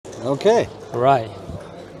Okay. Right.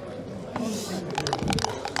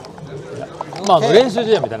 まあ練習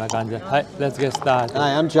試合みたいな感じで。はい、Let's get started.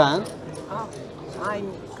 Hi, I'm John. I'm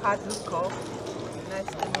Kazuko.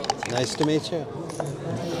 Nice to meet you.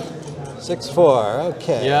 6-4.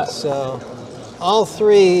 Okay. Yeah. So all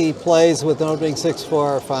three plays with an opening 6-4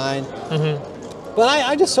 are fine. But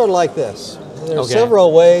I just sort of like this. There are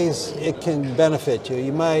several ways it can benefit you.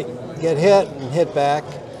 You might get hit and hit back.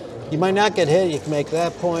 You might not get hit. You can make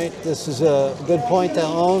that point. This is a good point to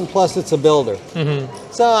own. Plus, it's a builder.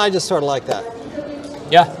 So I just sort of like that.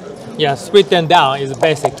 Yeah. Yeah. Split them down is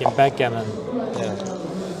basic in backgammon. Yeah.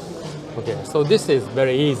 Okay. So this is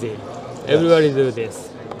very easy. Everybody do this.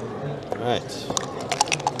 Right.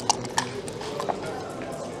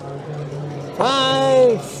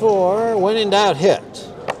 5-4. When in doubt, hit.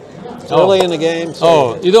 It's early in the game.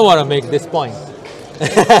 So you don't want to make this point.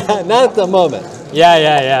 not at the moment.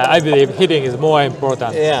 Yeah. I believe hitting is more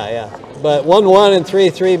important. Yeah. But 1-1 and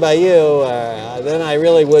 3-3 by you, then I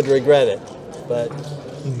really would regret it. But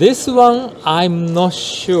this one, I'm not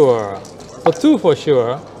sure. So 2 for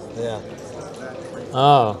sure. yeah.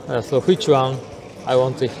 Oh, so which one I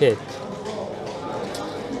want to hit?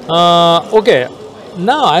 Okay.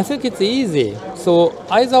 Now I think it's easy. So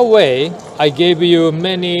either way, I gave you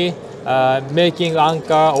many making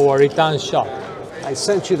anchor or return shot. I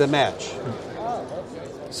sent you the match.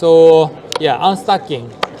 So yeah, unstacking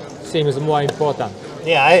seems more important.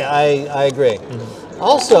 Yeah, I agree.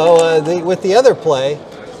 Also, with the other play,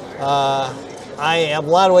 I have a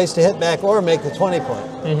lot of ways to hit back or make the 20 point.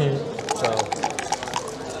 So,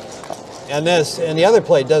 and the other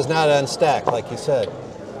play does not unstack, like you said.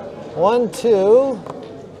 1, 2,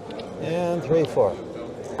 and 3, 4.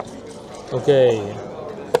 Okay.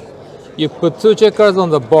 You put 2 checkers on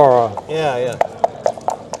the board. Yeah.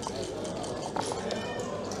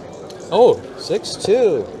 Oh,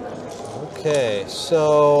 6-2. Okay,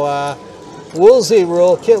 so Woolsey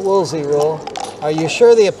rule, Kit Woolsey rule. Are you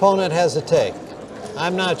sure the opponent has a take?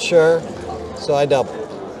 I'm not sure, so I double.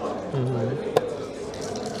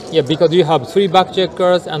 yeah, because you have 3 back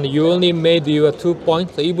checkers and you only made your 2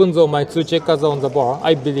 points. So even though my 2 checkers are on the board,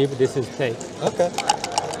 I believe this is take. Okay.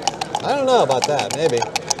 I don't know about that, maybe.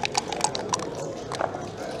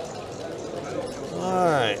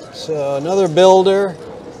 All right, so another builder,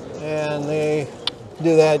 and they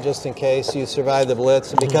do that just in case you survive the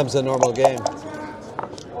blitz. It becomes a normal game.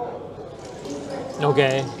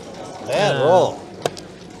 Okay. Bad roll.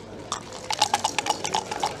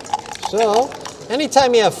 So,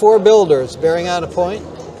 anytime you have 4 builders bearing out a point,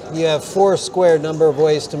 you have 4 squared number of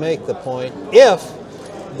ways to make the point. If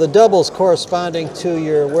the doubles corresponding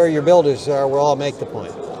to where your builders are will all make the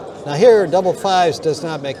point. Now here, double 5s does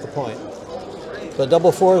not make the point. But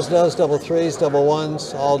double 4s does, double 3s, double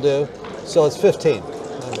 1s all do. So it's 15.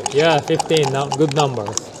 Yeah, 15, good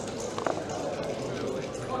numbers.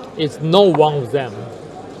 It's not one of them.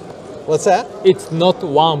 What's that? It's not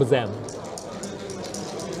one of them.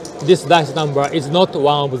 This dice number is not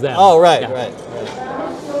one of them. Oh, right.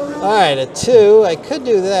 All right, a 2, I could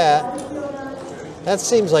do that. That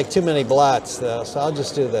seems like too many blots, though, so I'll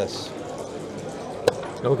just do this.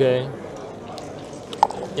 Okay.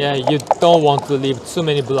 Yeah, you don't want to leave too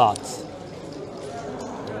many blots.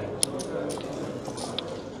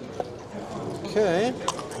 Okay.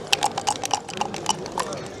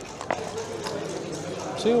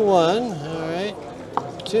 2-1, all right.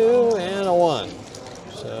 2 and a 1.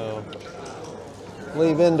 So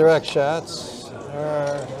leave indirect shots,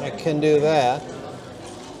 or I can do that.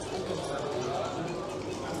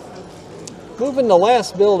 Moving the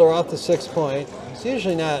last builder off the 6 point is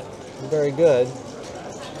usually not very good,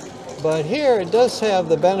 but here it does have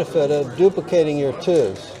the benefit of duplicating your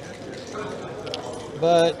 2s.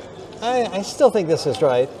 But I still think this is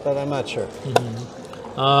right, but I'm not sure.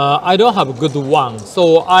 I don't have a good one,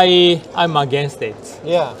 so I'm against it.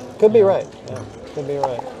 Yeah, could be right. Yeah, could be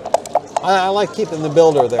right. I like keeping the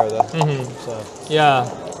builder there, though. So. Yeah.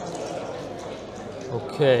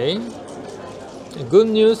 Okay. Good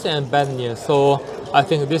news and bad news. So I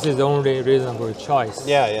think this is the only reasonable choice.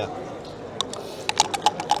 Yeah.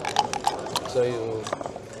 So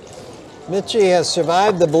Michy has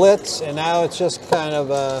survived the blitz, and now it's just kind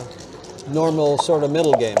of a normal sort of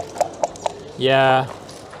middle game. Yeah.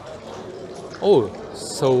 Oh,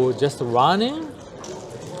 so just running?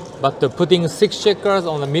 But putting 6 checkers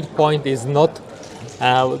on the midpoint is not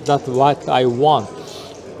that's what I want.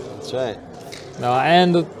 That's right.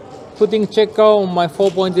 And putting checker on my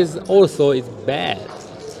 4 point is bad.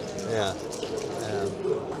 Yeah.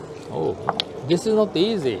 Oh, this is not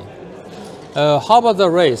easy. How about the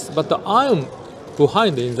race? But I'm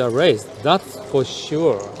behind in the race. That's for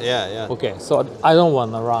sure. Yeah, yeah. Okay, so I don't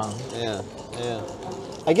want to run. Yeah, yeah.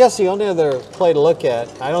 I guess the only other play to look at,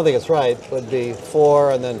 I don't think it's right, would be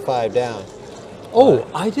 4 and then 5 down. Oh,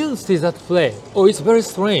 I didn't see that play. Oh, it's very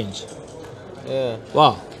strange. Yeah.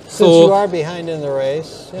 Wow. Since So you are behind in the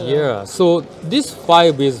race. You know. yeah, so this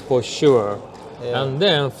 5 is for sure. Yeah. And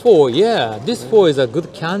then 4, yeah, this 4 is a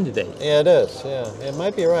good candidate. Yeah, it is. Yeah, it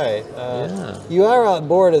might be right. Yeah. You are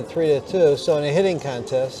outboarded 3-2, so in a hitting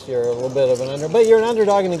contest, you're a little bit of an under, but you're an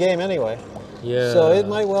underdog in the game anyway. Yeah. So it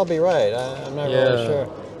might well be right. I'm not really Yeah. sure.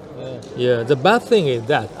 Yeah. Yeah, the bad thing is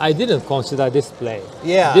that I didn't consider this play.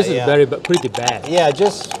 Yeah, This is yeah. pretty bad. Yeah,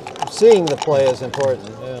 just seeing the play is important.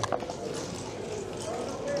 Yeah.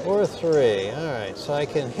 4-3. All right, so I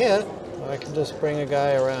can hit, or I can just bring a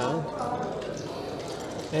guy around.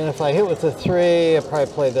 And if I hit with the 3, I'll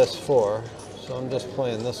probably play this 4. So I'm just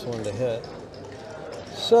playing this one to hit.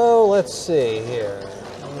 So let's see here.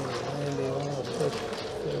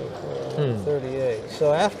 38.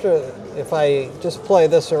 So after, if I just play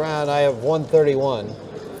this around, I have 131.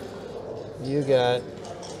 You got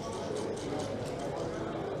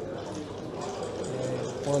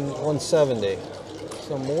 170.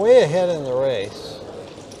 So I'm way ahead in the race.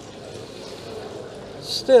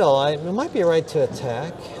 Still, it might be right to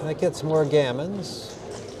attack. That gets more gammons.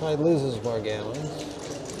 Probably loses more gammons.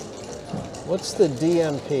 What's the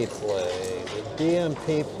DMP play? The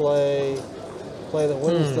DMP play that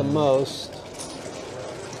wins the most,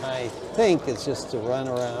 I think it's just to run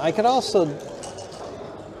around. I could also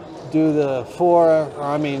do the 4, or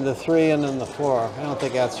I mean the 3 and then the 4. I don't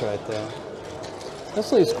think that's right there.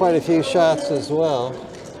 This leaves quite a few shots as well.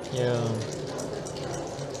 Yeah.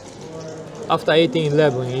 After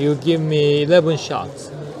 18-11, you give me 11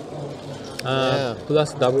 shots. Yeah.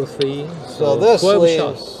 Plus double 3. So this 12 leaves,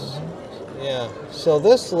 shots. yeah. So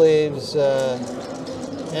this leaves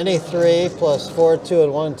any 3 plus 4, 2,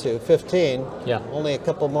 and 1, 2, 15. Yeah. Only a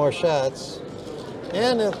couple more shots.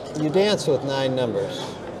 And you dance with 9 numbers.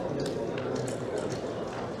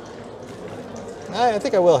 I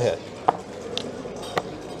think I will hit.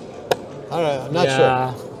 I don't know, I'm not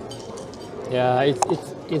Yeah. sure. Yeah,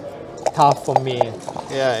 it's tough for me.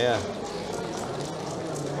 Yeah, yeah.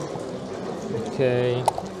 Okay.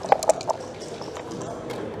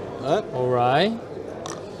 Up. All right.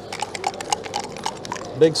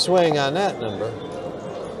 Big swing on that number.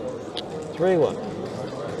 3-1.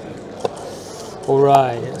 All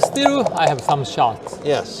right. Still, I have some shots.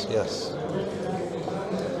 Yes, yes.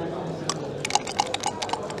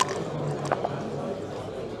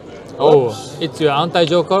 Oh, Oops. it's your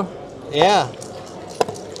anti-joker? Yeah.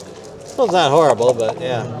 Well, it's not horrible, but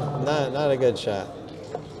yeah, not a good shot.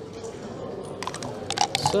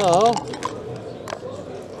 So,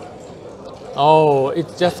 Oh,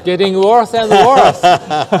 it's just getting worse and worse.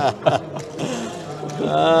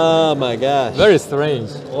 oh my gosh. Very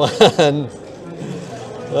strange. One.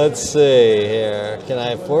 Let's see here. Can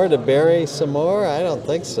I afford to bury some more? I don't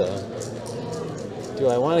think so. Do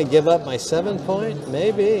I want to give up my 7 point?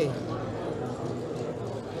 Maybe.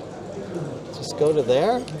 Just go to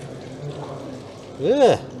there?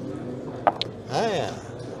 Ugh. Yeah.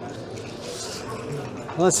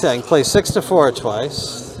 Let's see, I can play 6 to 4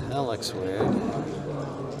 twice. That looks weird.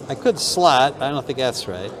 I could slot, but I don't think that's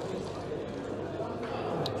right.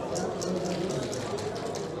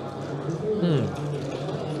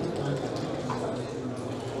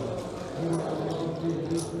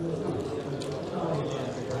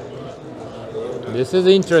 This is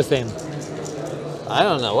interesting. I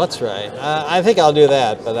don't know what's right. I think I'll do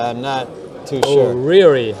that, but I'm not too Oh, sure.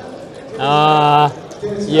 really?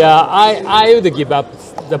 Yeah, I would give up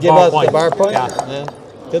the Give bar up point. the bar point? Yeah.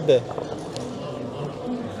 Could be.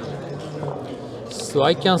 So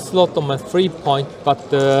I can slot on my 3 point,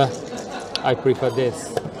 but I prefer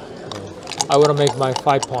this. I want to make my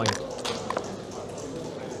 5 point.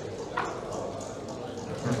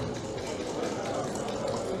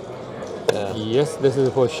 Yeah. Yes, this is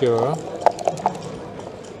for sure.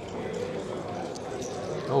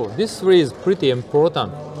 Oh, this 3 is pretty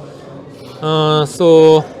important.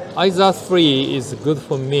 So either 3 is good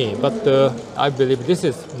for me, but I believe this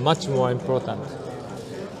is much more important.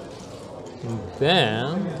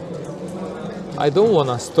 Then I don't want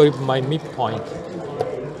to strip my midpoint.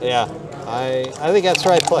 Yeah. I think that's the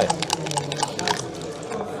right play.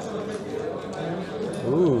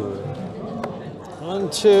 Ooh. 1,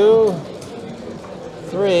 2,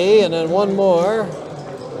 3, and then one more.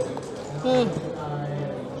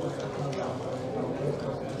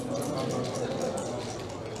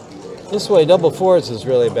 This way, double 4s is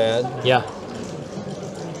really bad. Yeah.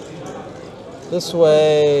 This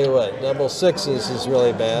way, what? Double sixes is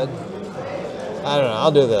really bad. I don't know.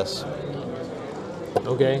 I'll do this.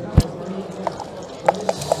 Okay.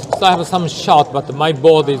 So I have some shot, but my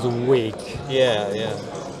board is weak. Yeah, yeah.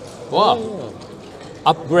 Wow.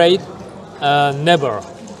 Upgrade? Never.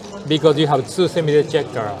 Because you have two semi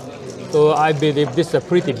checker. So I believe this is a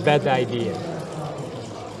pretty bad idea.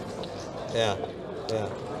 Yeah, yeah.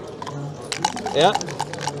 Yeah.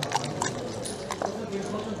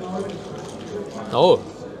 Oh.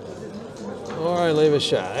 Or I leave a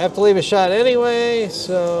shot. I have to leave a shot anyway,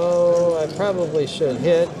 so I probably should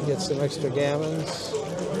hit, get some extra gammons.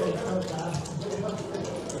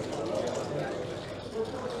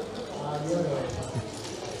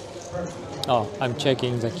 Oh, I'm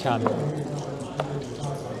checking the camera.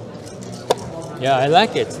 Yeah, I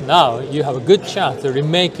like it. Now you have a good chance to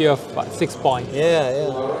remake your 6 point. Yeah, yeah.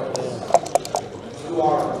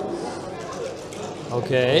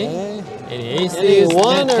 Okay. Any aces? Any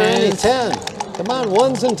one or tens? any 10? Come on,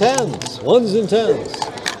 ones and tens. Ones and tens.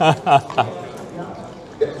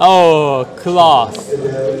 Oh, class.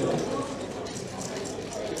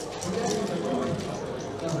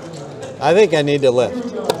 I think I need to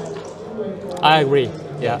lift. I agree.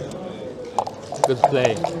 Yeah. Good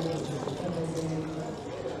play.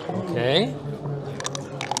 Okay.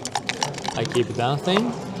 I keep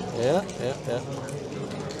dancing. Yeah, yeah, yeah.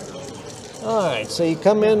 All right, so you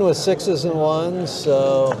come in with sixes and ones,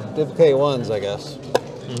 so duplicate ones, I guess.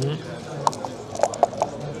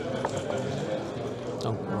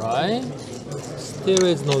 All right. Still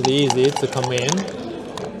it's not easy to come in.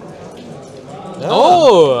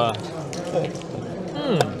 Oh!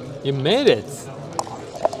 You made it.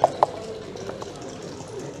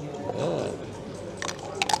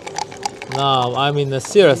 Now I'm in a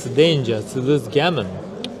serious danger to lose gammon.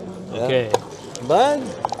 Yeah. Okay. But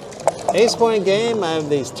ace point game, I have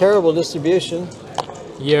these terrible distribution.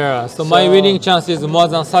 Yeah, so my winning chance is more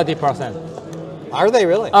than 30%. Are they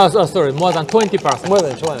really? Oh, sorry, more than 20%. More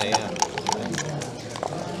than 20, yeah.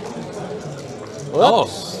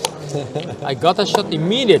 Whoops. I got a shot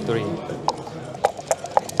immediately.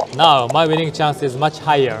 Now my winning chance is much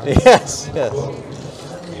higher. Yes, yes.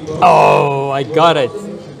 Oh, I got it.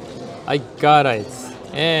 I got it.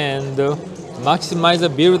 And maximize the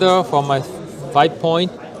builder for my 5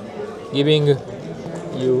 point, giving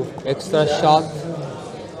you extra shot.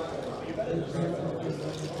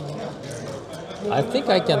 I think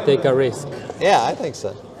I can take a risk. Yeah, I think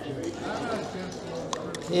so.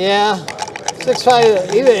 Yeah.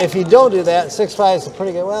 6-5, even if you don't do that, 6-5 is a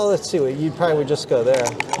pretty good. Well, let's see. You probably would just go there.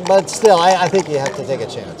 But still, I think you have to take a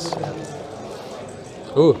chance. Yeah.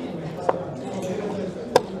 Ooh.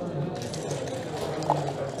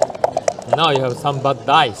 Now you have some bad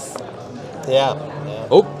dice. Yeah. Yeah.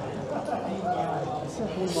 Oh.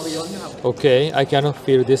 Okay, I cannot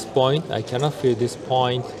feel this point. I cannot feel this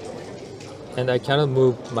point. And I cannot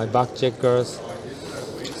move my back checkers.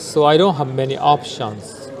 So I don't have many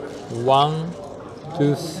options. 1,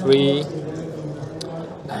 2, 3.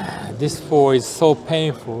 This 4 is so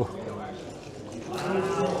painful.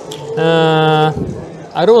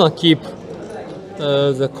 I don't want to keep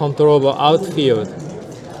the control of outfield.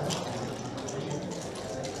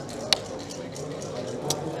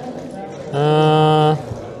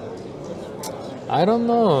 I don't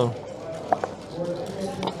know.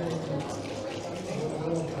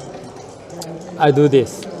 I do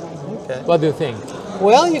this. Okay. What do you think?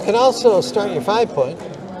 Well, you can also start your 5 point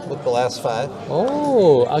with the last 5.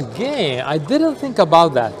 Oh, again, I didn't think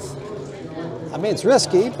about that. I mean, it's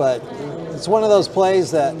risky, but it's one of those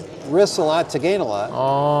plays that risks a lot to gain a lot.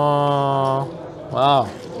 Oh, wow.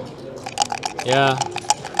 Yeah.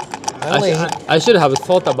 I should have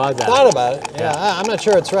thought about that. Thought about it. Yeah, I'm not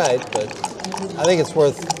sure it's right, but I think it's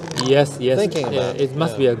worth yes. thinking about. It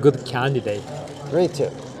must be a good candidate. 3-2.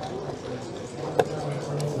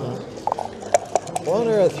 1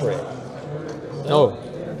 or a 3? Oh.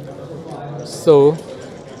 So,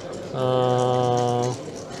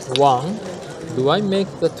 1. Do I make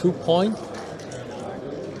the 2 point?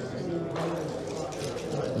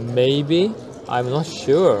 Maybe. I'm not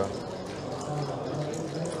sure.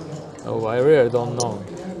 Oh, I really don't know.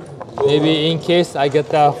 Maybe in case I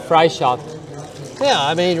get a fly shot. Yeah,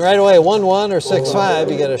 I mean, right away, 1-1 or 6-5,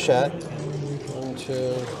 you get a shot. 1,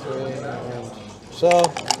 2, 3. So,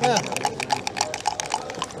 yeah.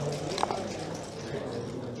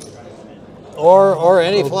 Or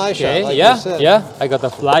any fly shot, like you said. Yeah, I got a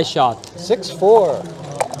fly shot. 6-4.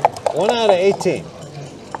 1 out of 18.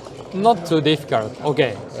 Not too difficult.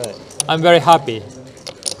 Okay. Right. I'm very happy.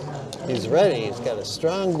 He's ready. He's got a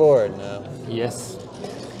strong board now. Yes.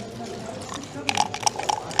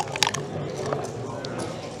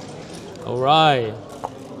 All right.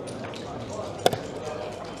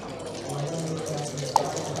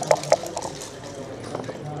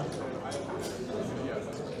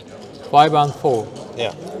 Five and four.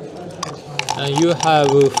 Yeah. And you have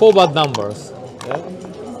four bad numbers. Yeah.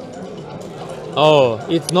 Oh,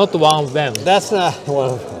 it's not one of them. That's not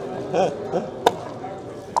one of them.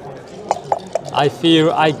 I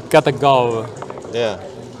feel I gotta go. Yeah.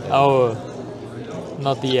 Oh,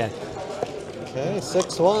 not yet. Okay,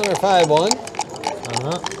 6-1 or 5-1.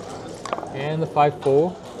 And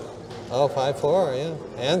 5-4. Oh, 5-4, yeah.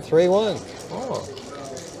 And 3-1. Oh.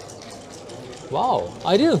 Wow,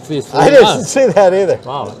 I didn't see 3-1. I didn't see that either.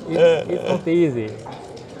 Wow, it's not easy.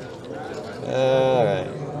 All right.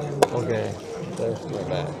 Okay. There's my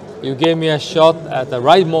back. You gave me a shot at the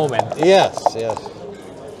right moment. Yes, yes.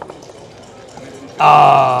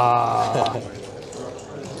 Ah.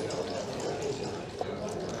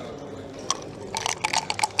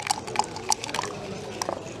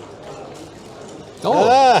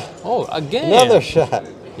 Oh, again. Another shot.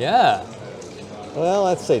 Yeah. Well,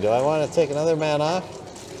 let's see. Do I want to take another man off?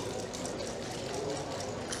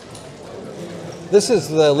 This is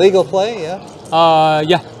the legal play, yeah?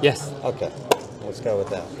 Yeah, yes. Okay. Let's go with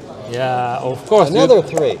that. Yeah, of course. Another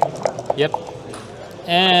 3. Yep.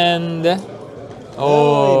 And he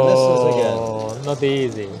misses again. Not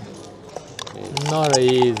easy. Not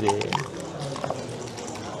easy.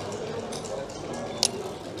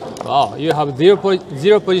 Wow, you have zero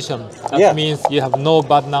position. That Yes. means you have no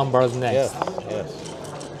bad numbers next. Yes, yes.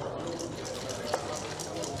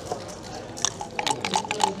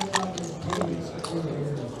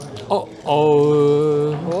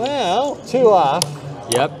 Oh. Well, 2 off.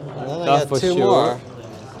 Yep. And then I That's got for 2 sure. more.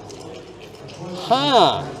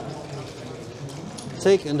 Huh.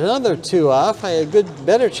 Take another 2 off. I had a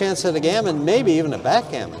better chance at a gammon, maybe even a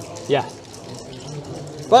backgammon. Yeah.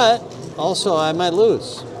 But also I might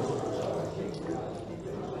lose.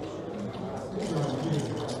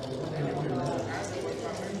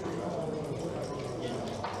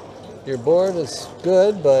 Your board is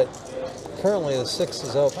good, but currently the 6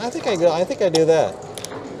 is open. I think I do that.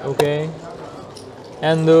 Okay.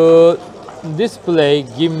 And this play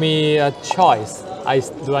give me a choice.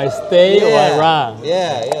 Do I stay or I run?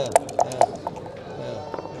 Yeah.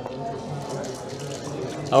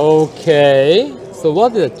 Okay. So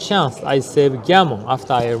what is the chance I save gammon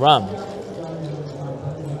after I run?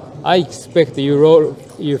 I expect you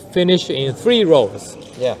finish in 3 rows.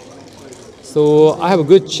 Yeah. So I have a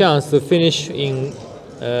good chance to finish in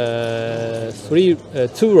 2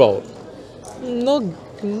 rows. No,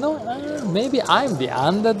 maybe I'm the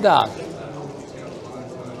underdog.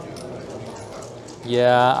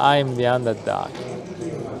 Yeah, I'm the underdog.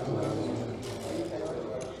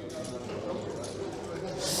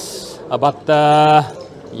 But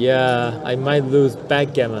yeah, I might lose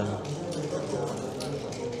backgammon.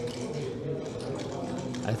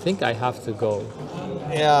 I think I have to go.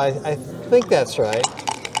 Yeah, I think that's right.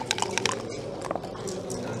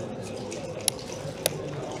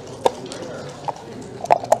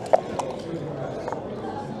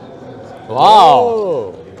 Wow!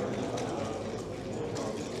 Oh.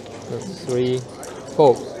 That's 3,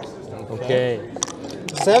 4. Okay.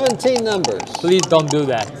 17 numbers. Please don't do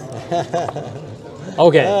that.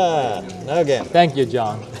 Okay. No game. Thank you,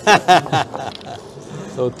 John.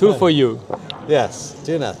 So 2 for you. Yes,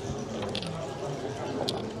 2-0.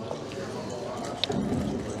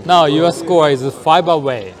 Now your score is 5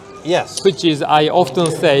 away, Yes. which is, I often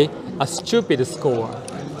say, a stupid score.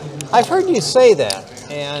 I've heard you say that,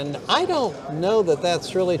 and I don't know that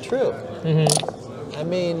that's really true. I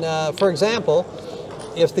mean, for example,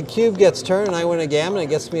 if the cube gets turned and I win a gammon, it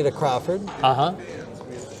gets me to Crawford.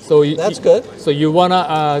 So That's good. So you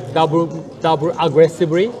wanna double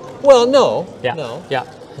aggressively? Well, no. Yeah. No. Yeah.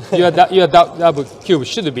 Your double cube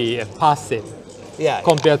should be passive Yeah.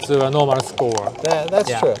 compared to a normal score. That's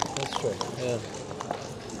Yeah. true. That's true. Yeah.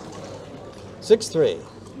 6-3.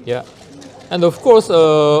 Yeah. And of course,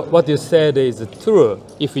 what you said is true.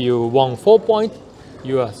 If you won 4 points,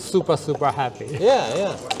 you are super happy.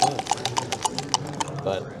 Yeah.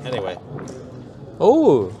 But anyway.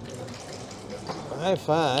 Oh.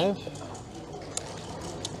 5-5.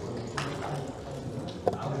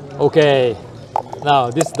 Okay.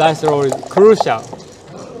 Now this dice roll is crucial.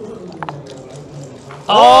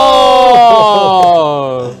 Oh!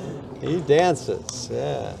 He dances.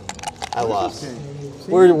 Yeah. I lost.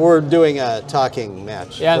 We're doing a talking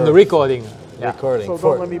match. Yeah, and for the recording. Yeah. recording. So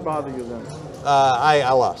don't let me bother you then.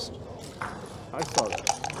 I lost. I saw that.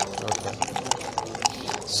 Okay.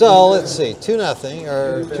 So let's see, 2-0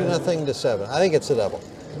 or 2-0 to 7. I think it's a double.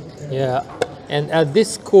 Yeah. And at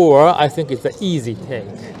this score, I think it's an easy take.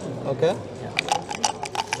 Okay.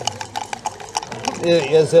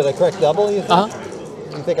 Is it a correct double, you think?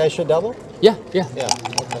 You think I should double? Yeah, yeah. Yeah.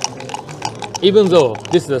 Even though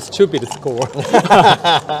this is a stupid score.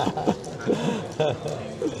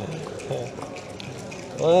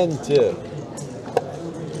 1, 2.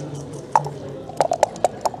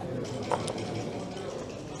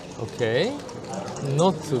 Okay,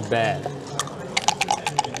 not too bad.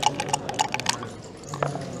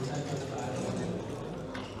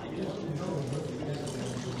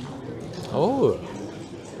 Oh,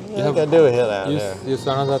 I think I do a hit out there. use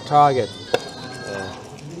another target. Yeah.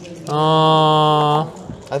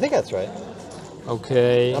 I think that's right.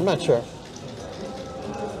 Okay. I'm not sure.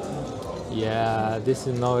 Yeah, this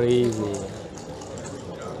is not easy.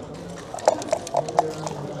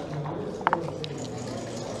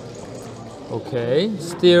 Okay,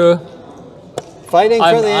 still Fighting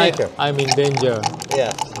for the anchor. I'm in danger.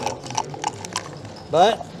 Yeah.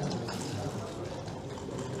 But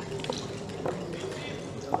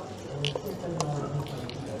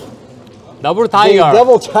Double tiger.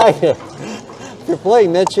 double tiger. If you're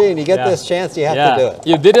playing Michy and you get this chance, you have to do it.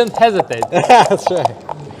 You didn't hesitate. That's right.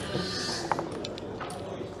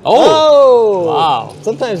 Oh! Wow.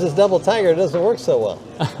 Sometimes this double tiger doesn't work so well.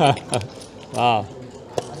 Wow.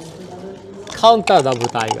 Counter double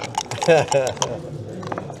tiger.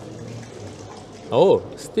 Oh,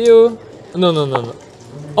 still. No.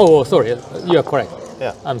 Oh, sorry. You are correct.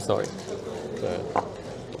 Yeah. I'm sorry.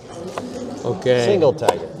 Okay. Single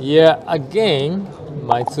tiger. Yeah, again,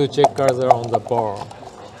 my two checkers are on the board.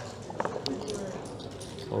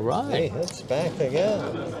 All right. Hey, it's back again.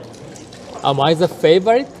 Am I the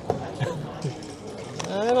favorite?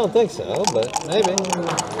 I don't think so, but maybe.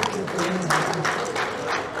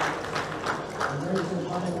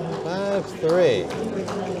 5-3.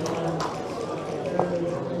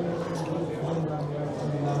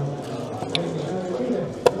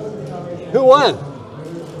 Who won?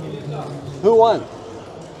 Who won?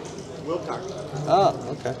 Wilcox. Oh,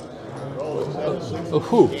 okay.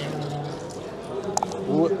 Who?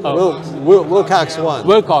 Wilcox won.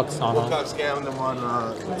 Wilcox. Wilcox scammed him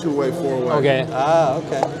on two-way, four-way. Okay. Ah,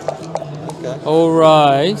 okay. Okay. All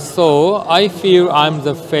right. So I feel I'm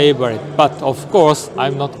the favorite, but of course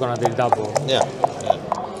I'm not gonna do double. Yeah.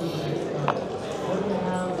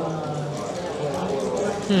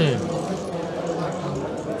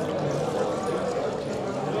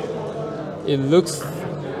 It looks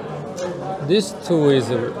this two is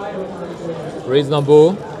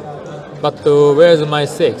reasonable, but where's my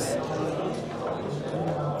 6?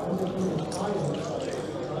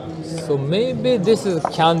 So maybe this is a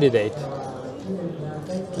candidate.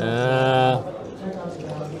 Yeah,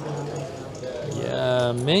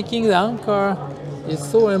 making the anchor is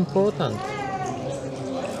so important.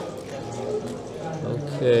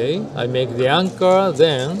 Okay, I make the anchor,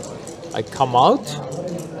 then I come out.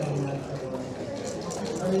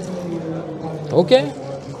 Okay,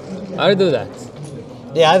 I'll do that.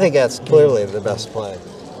 Yeah, I think that's clearly the best play.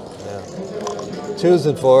 Yeah. 2s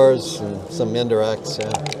and 4s and some indirects,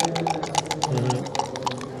 yeah.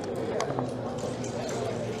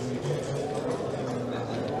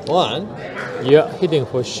 One. Yeah, hitting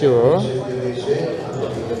for sure. We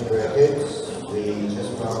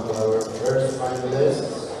just found our first finalist,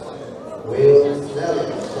 Will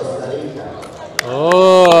Snelling, Costa Rica.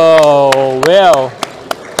 Oh, well.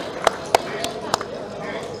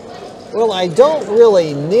 Well, I don't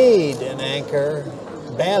really need an anchor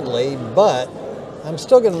badly, but I'm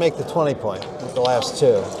still going to make the 20 point with the last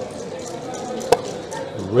 2.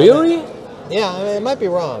 Really? Yeah, I mean, it might be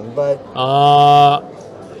wrong, but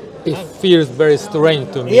it feels very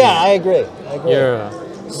strange to me. yeah, I agree. Yeah.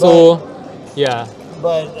 So, yeah.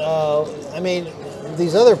 But I mean,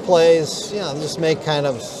 these other plays, just make kind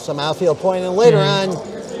of some outfield point, and later on,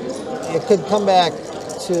 it could come back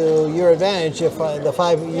to your advantage if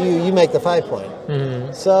you make the 5 point.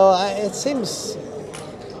 So it seems,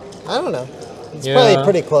 I don't know. It's probably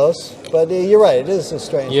pretty close, but you're right. It is a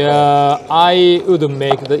strange. Yeah, play. I would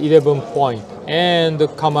make the 11 point and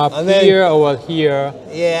come up here or here.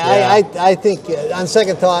 Yeah, I think on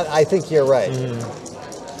second thought, I think you're right.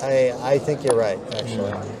 I think you're right,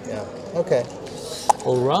 actually. Yeah. Okay.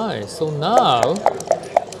 All right. So now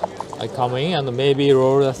I come in and maybe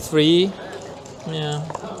roll a 3. Yeah.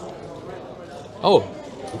 Oh.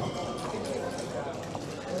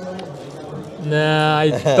 Nah, I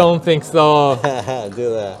don't think so. Do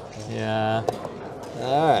that. Yeah.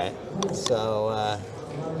 All right. So,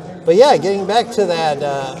 but yeah, getting back to that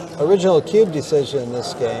original cube decision in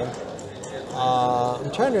this game, I'm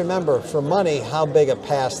trying to remember for money how big a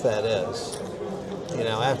pass that is. You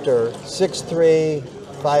know, after 6-3,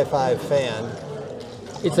 5-5 fan,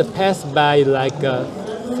 It's a pass by like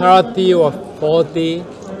 30 or 40.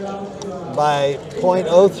 by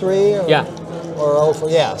 .03 or, Yeah, or 04.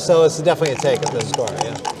 Yeah, so it's definitely a take at this score.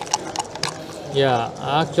 Yeah.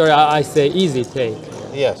 yeah. Actually, I say easy take.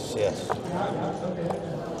 Yes, yes.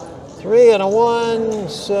 3 and a 1,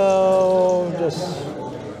 so just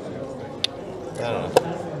I don't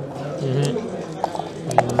know.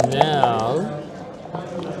 Now,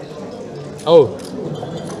 oh,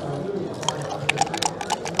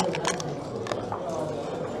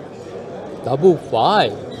 double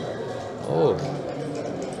 5. Oh,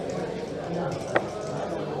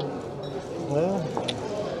 Well,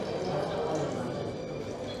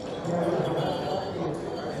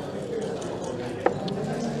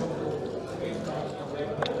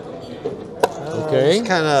 okay. just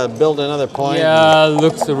kind of build another point. Yeah,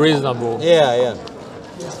 looks reasonable. Yeah, yeah.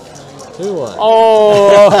 2-1.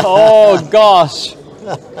 Oh, oh gosh.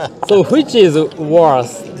 So which is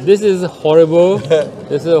worse? This is horrible.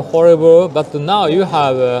 This is horrible. But now you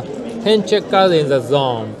have 10 checkers in the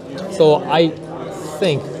zone. So I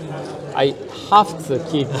think I have to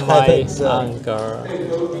keep my think so. anchor.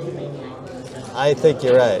 I think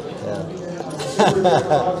you're right. Yeah.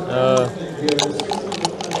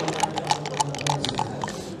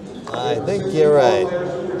 I think you're right.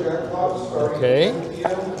 Okay.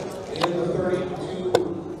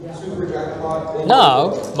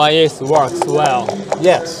 Now my ace works well.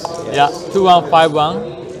 Yes. Yeah, 2-1,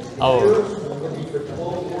 5-1. Oh.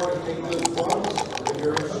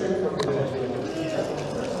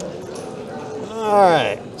 All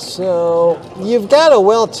right. So you've got a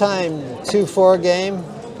well-timed 2-4 game.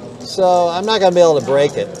 So I'm not going to be able to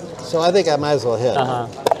break it. So I think I might as well hit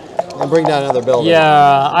and bring down another builder.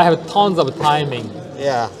 Yeah, I have tons of timing.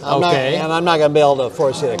 Yeah. Okay. I'm not going to be able to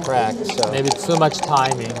force you to crack. So Maybe too much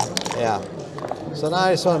timing. yeah. So now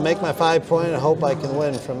I just want to make my 5 point and hope I can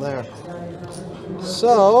win from there.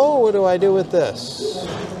 So what do I do with this?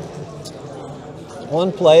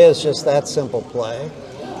 One play is just that simple play.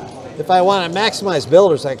 If I want to maximize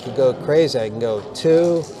builders, I could go crazy. I can go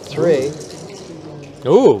 2, 3.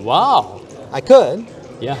 Oh, wow. I could,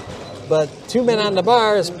 Yeah. but 2 men on the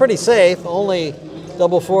bar is pretty safe. Only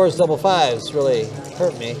double 4s, double 5s really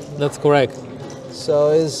hurt me. That's correct.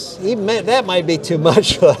 So that might be too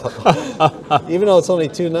much, though, even though it's only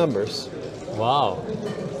 2 numbers. Wow.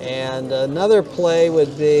 And another play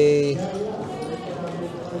would be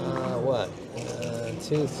what?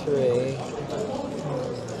 2, 3.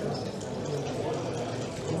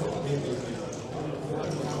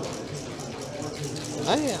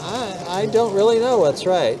 I don't really know what's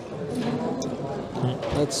right.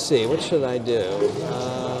 Let's see. What should I do?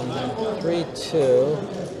 3, 2.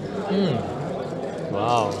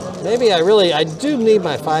 Wow. Maybe I do need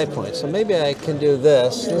my 5 points, so maybe I can do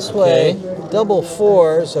this. This way, double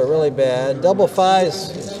 4s are really bad. Double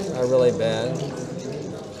 5s are really bad.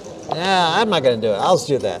 Nah, I'm not going to do it. I'll just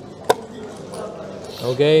do that.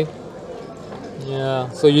 Okay. Yeah.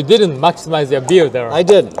 So you didn't maximize your builder. I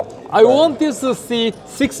didn't. I want you to see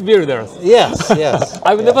 6 builders. Yes, yes.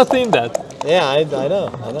 I've never seen that. Yeah, I know.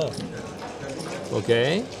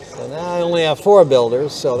 Okay. So now I only have 4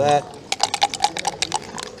 builders, so that...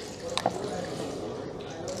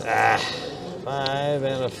 5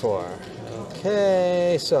 and a 4.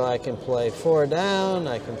 Okay, so I can play 4 down,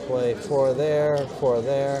 I can play 4 there, 4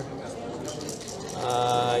 there.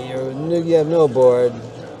 You have no board,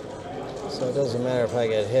 so it doesn't matter if I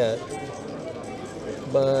get hit.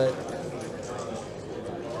 But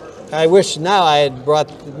I wish now I had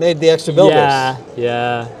made the extra builders. Yeah,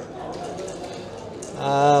 yeah.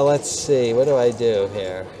 Let's see, what do I do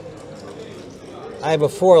here? I have a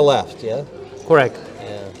 4 left, yeah? Correct.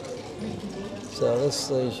 Yeah. So this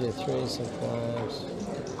leaves you 3s and 5s.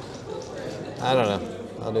 I don't know.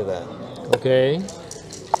 I'll do that. Okay.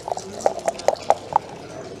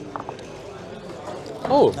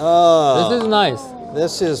 Oh, this is nice.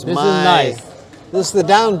 This is This is nice. This is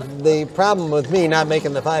the problem with me not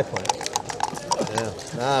making the 5 point. Yeah.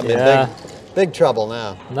 I'm in big trouble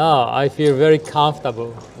now. Now I feel very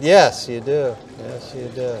comfortable. Yes, you do. Yes, you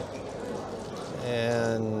do.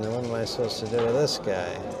 And what am I supposed to do with this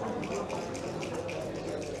guy?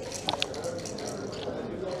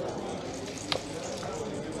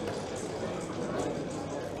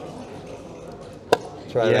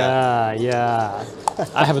 Try that. Yeah.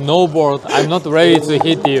 I have no board. I'm not ready to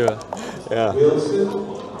hit you. Yeah.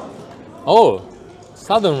 Oh,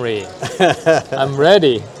 suddenly I'm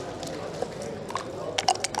ready.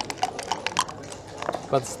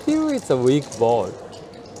 But still, it's a weak board.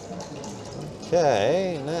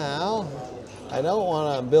 Okay, now I don't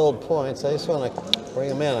want to build points. I just want to bring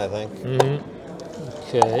them in, I think.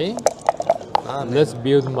 Okay. Let's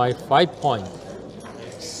build my 5 point.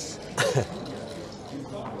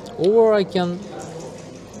 Or I can,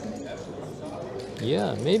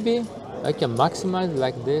 yeah, maybe I can maximize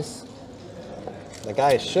like this. The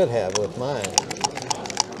guy should have with mine.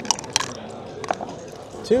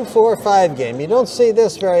 2, 4, 5 game. You don't see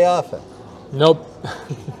this very often. Nope.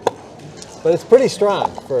 But it's pretty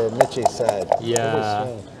strong for Michi's side. Yeah.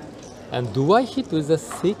 And do I hit with a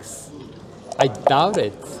 6? I doubt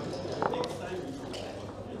it.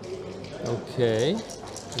 Okay.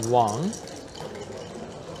 1.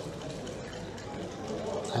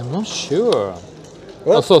 I'm not sure.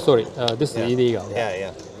 Well, oh, so sorry. This is illegal.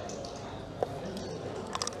 Yeah.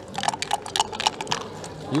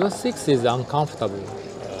 Your 6 is uncomfortable.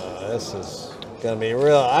 This is going to be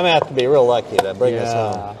real. I'm going to have to be real lucky to bring this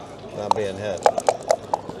home. Not being hit.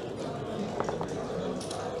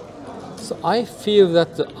 So I feel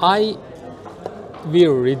that I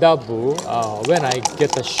will redouble when I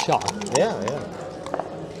get a shot. Yeah.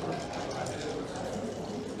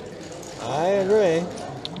 I agree.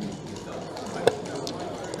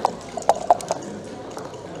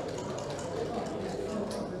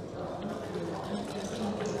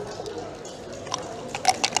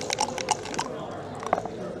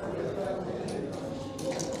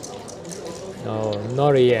 No,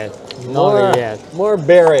 not yet. Not yet. More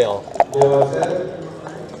burial. Go ahead.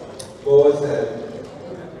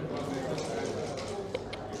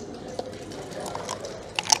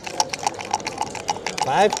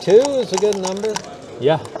 5-2 is a good number.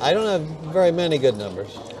 Yeah. I don't have very many good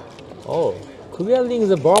numbers. Oh, clearing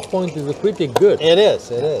the bar point is pretty good. It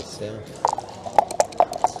is, yeah.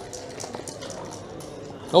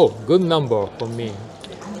 Oh, good number for me.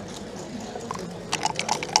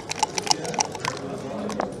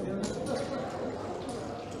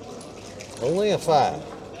 Only a 5.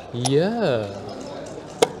 Yeah.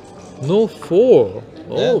 No 4.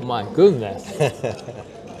 Oh Yeah. my goodness.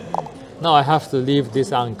 Now I have to leave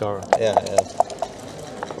this anchor. Yeah.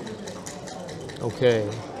 Okay.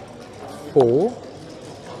 4.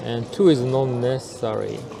 And 2 is not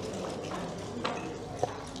necessary.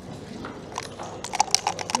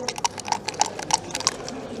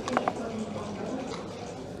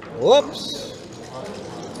 Whoops.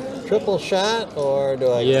 Triple shot, or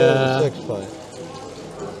do I clear the 6 point?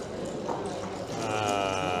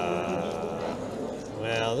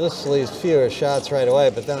 Well, this leaves fewer shots right away,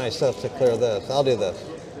 but then I still have to clear this. I'll do this.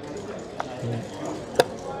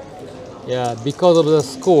 Yeah, because of the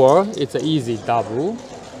score, it's an easy double.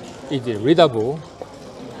 Easy redouble.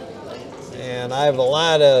 And I have a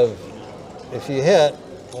lot of, if you hit,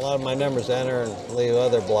 a lot of my numbers enter and leave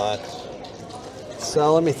other blocks.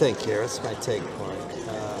 So let me think here. What's my take point?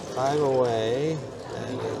 5 away,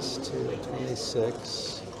 that is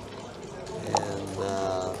 226. And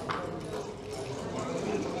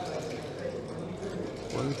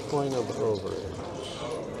 1 point of overage.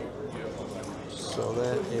 So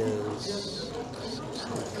that is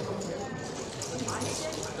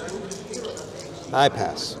 60. I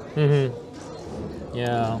pass.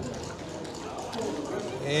 Yeah.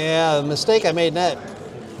 Yeah, the mistake I made in that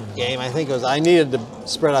game, I think, was I needed to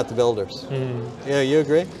spread out the builders. Yeah, you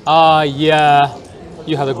agree? Yeah.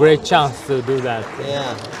 You had a great chance to do that.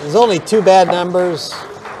 Yeah. There's only 2 bad numbers.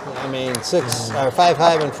 I mean, 5,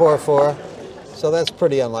 5, and 4, 4. So that's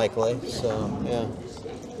pretty unlikely. So, yeah.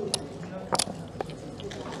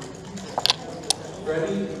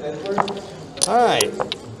 All right.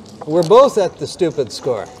 We're both at the stupid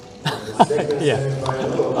score. Yeah.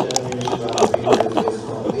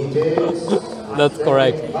 That's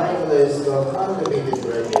correct.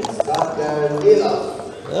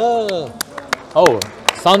 Oh,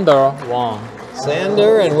 Thunder won.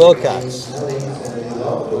 Sander and Wilcox.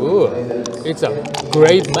 Ooh, it's a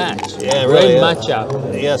great match. Yeah, great really matchup.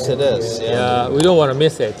 Yes, it is. Yeah, we don't want to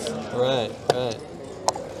miss it. Right.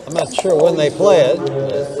 I'm not sure when they play it.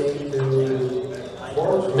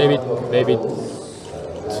 Maybe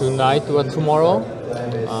tonight or tomorrow.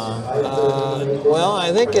 Well,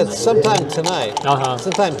 I think it's sometime tonight.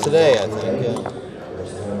 Sometime today, I think. Yeah.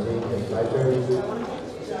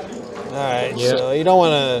 All right. Yeah. So you don't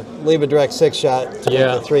want to leave a direct 6 shot to make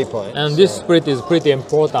a 3 point. And this split is pretty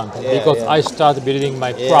important because I start building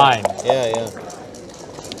my prime. Yeah.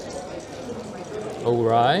 All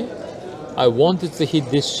right. I wanted to hit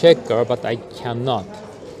this checker, but I cannot.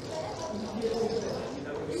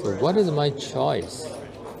 So what is my choice?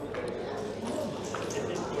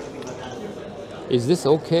 Is this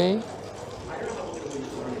okay?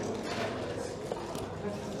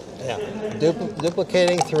 Yeah.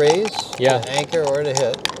 Duplicating 3s. Yeah. to anchor or to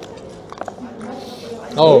hit.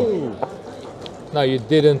 Oh. Ooh. No, you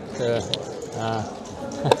didn't.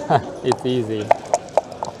 It's easy.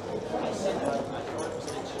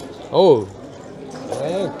 Oh.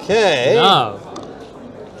 Okay.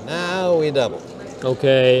 Now we double.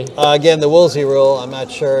 Okay. Again, the Woolsey rule, I'm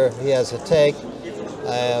not sure he has a take.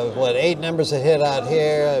 I have, what, 8 numbers to hit out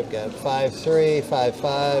here. I've got 5-3,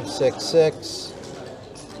 5-5, 6-6.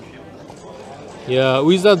 Yeah,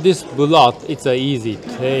 without this bullet, it's an easy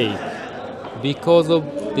take. Because of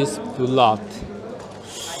this bullet.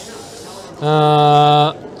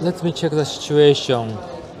 Let me check the situation.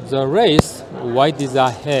 The race, white is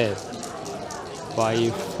ahead by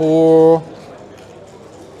 4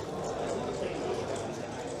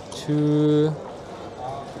 to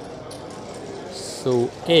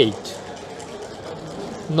 8.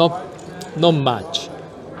 Not much.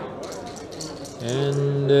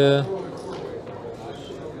 And no,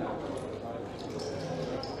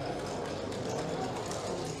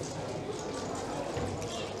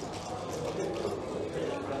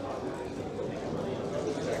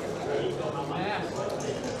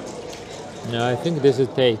 I think this is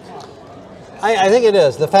take. I think it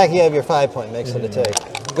is. The fact you have your 5 point makes it a take.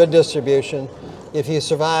 Good distribution. If you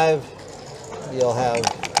survive, you'll have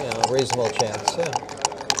a reasonable chance. Yeah.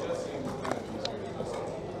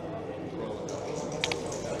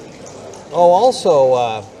 Oh,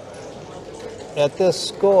 also, at this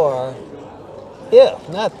score,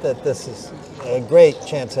 not that this is a great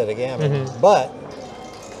chance at a gammon, but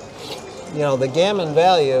the gammon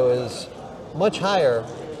value is much higher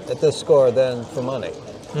at this score than for money,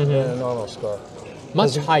 than a normal score.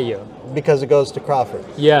 Much higher. Because it goes to Crawford.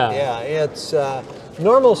 Yeah. Yeah, it's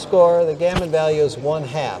normal score, the gammon value is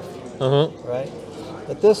 1/2, right?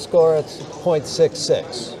 At this score, it's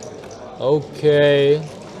 0.66. Okay.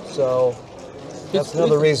 So that's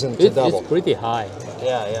another reason to double. It's pretty high.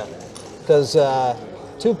 Yeah. Because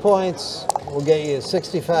 2 points will get you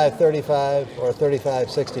 65-35 or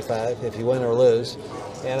 35-65 if you win or lose.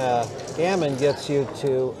 And a gammon gets you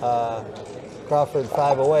to Crawford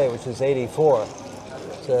 5 away, which is 84.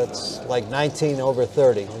 So it's like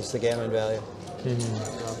 19/30 is the gammon value. So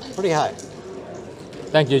pretty high.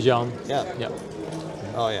 Thank you, John. Yeah.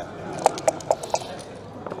 Oh, yeah.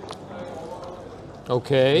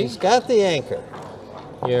 Okay. He's got the anchor.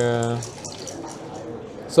 Yeah.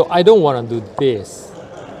 So I don't want to do this.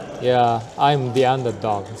 Yeah, I'm the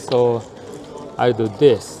underdog, so I do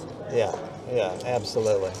this. Yeah,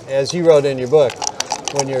 absolutely. As you wrote in your book,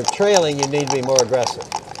 when you're trailing, you need to be more aggressive.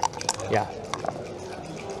 Yeah.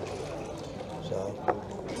 So,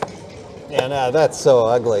 no, that's so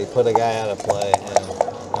ugly. Put a guy out of play.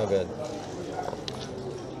 Yeah, no good.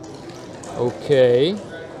 Okay.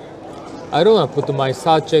 I don't want to put my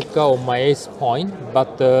third checker on my ace point,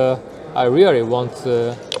 but I really want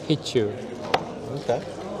to hit you. Okay.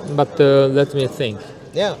 But let me think.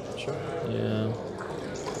 Yeah, sure. Yeah.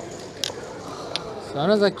 So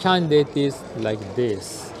another candidate is like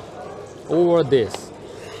this, or this.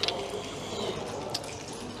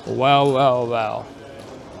 Well.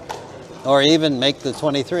 Or even make the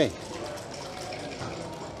 23.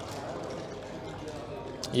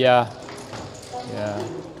 Yeah.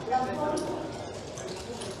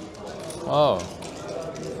 Oh.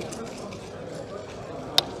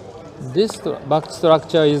 This back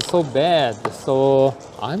structure is so bad, so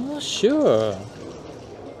I'm not sure.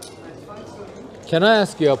 Can I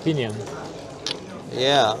ask your opinion?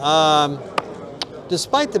 Yeah.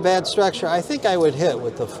 Despite the bad structure, I think I would hit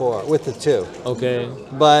with the 4, with the 2. Okay.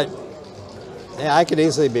 But I could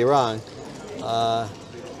easily be wrong.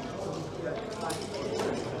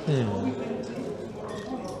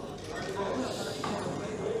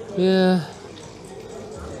 Yeah.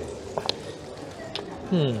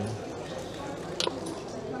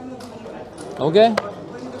 Okay.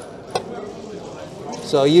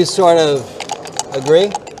 So you sort of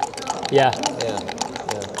agree? Yeah.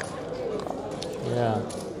 Yeah.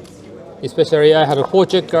 Especially I had 4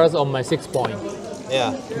 checkers on my 6 point.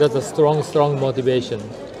 Yeah. That's a strong motivation.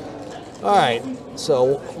 All right.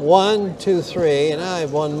 So 1, 2, 3, and I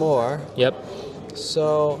have one more. Yep.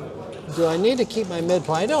 So do I need to keep my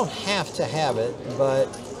midpoint? I don't have to have it, but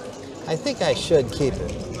I think I should keep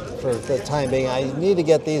it for the time being. I need to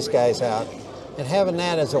get these guys out. And having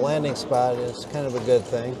that as a landing spot is kind of a good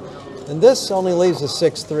thing. And this only leaves a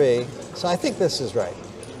 6-3, so I think this is right.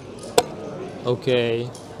 Okay.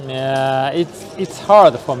 Yeah, it's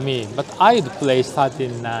hard for me, but I'd play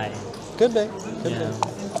 39. Could be.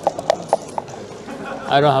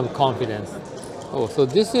 I don't have confidence. Oh, so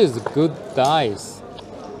this is good dice.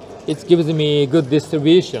 It gives me good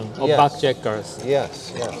distribution of back checkers.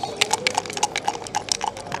 Yes.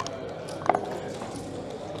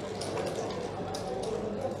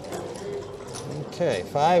 Okay,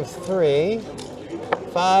 5-3.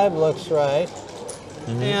 5 looks right.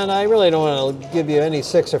 And I really don't want to give you any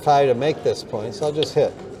 6 or 5 to make this point, so I'll just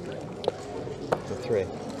hit the 3.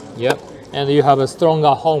 Yep. And you have a stronger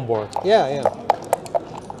home board. Yeah, yeah.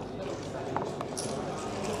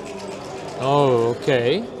 Oh,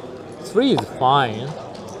 okay. 3 is fine.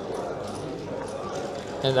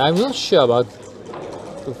 And I'm not sure about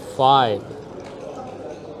the 5.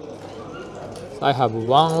 So I have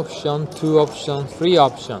 1 option, 2 options, 3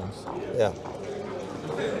 options. Yeah.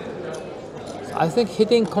 So I think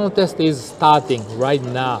hitting contest is starting right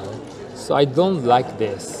now. So I don't like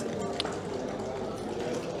this.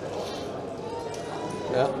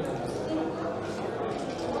 Yeah.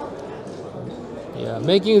 Yeah,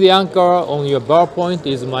 making the anchor on your bar point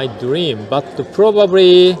is my dream, but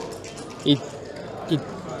probably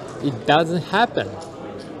it doesn't happen.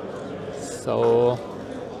 So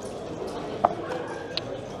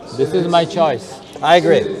this is my choice. I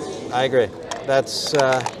agree. I agree. That's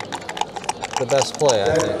the best play,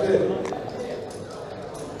 I think.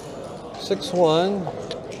 6-1.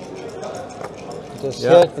 Just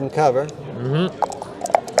Yeah. hit and cover.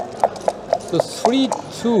 So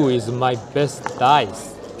 3-2 is my best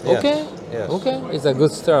dice. Yes, Okay. yes. Okay, it's a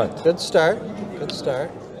good start. Good start. Good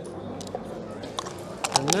start.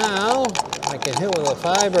 And now I can hit with a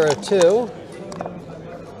 5 or a 2.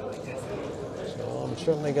 So I'm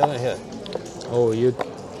certainly going to hit. Oh, you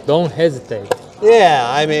don't hesitate. Yeah,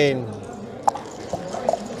 I mean,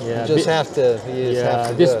 Yeah. you just have to. You just have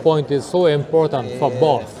to do This it. point is so important for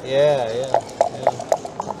both. Yeah, yeah.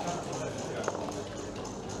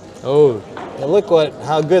 Oh, Now look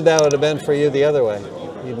how good that would have been for you the other way.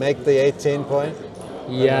 You make the 18 point.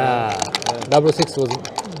 yeah. Double 6 was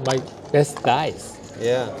my best dice.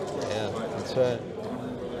 Yeah, yeah, that's right.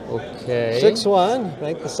 Okay. 6-1,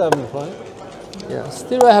 make the 7 point. Yeah.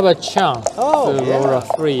 Still, I have a chance Oh, to yeah. roll a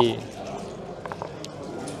 3.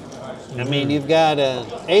 I mean, you've got an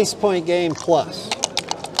ace point game plus.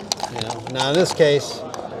 You know, now in this case,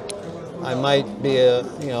 I might be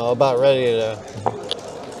about ready to.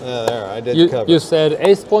 There, I did cover. You said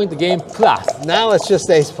ace point game plus. Now it's just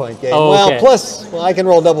ace point game. Oh, well, okay. plus, I can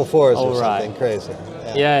roll double 4s All or right. something crazy.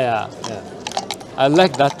 Yeah. Yeah. I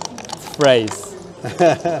like that phrase.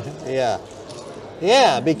 Yeah.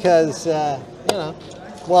 Yeah, because,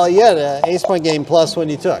 well, you had an ace point game plus when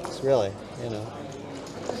you took, really,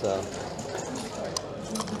 so.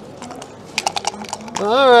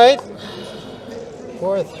 All right.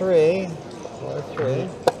 4-3. 4-3.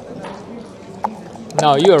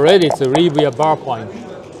 Now you are ready to leave your bar point.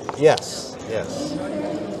 Yes, yes.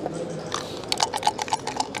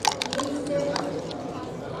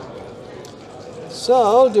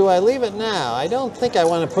 So, do I leave it now? I don't think I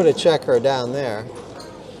want to put a checker down there.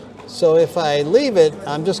 So if I leave it,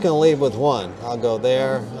 I'm just going to leave with 1. I'll go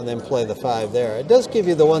there and then play the 5 there. It does give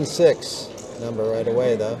you the 1-6 number right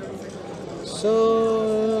away, though.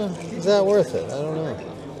 So, is that worth it? I don't know.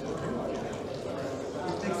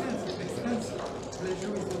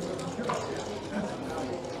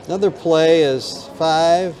 Another play is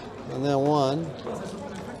 5 and then 1.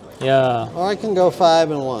 Yeah. Or I can go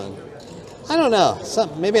 5 and 1. I don't know.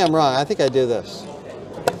 Maybe I'm wrong. I think I do this.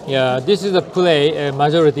 Yeah, this is a play a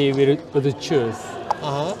majority will choose.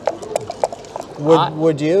 Uh-huh.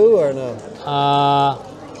 Would you or no?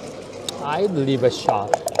 I'd leave a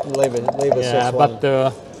shot. Leave a 6-1.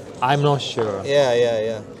 But I'm not sure.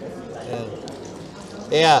 Yeah.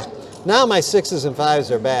 Yeah. Now my 6s and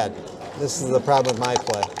 5s are bad. This is the problem with my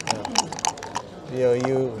play.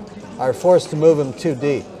 You are forced to move them too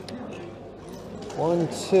deep. 1,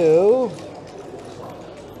 2,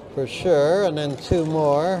 for sure, and then 2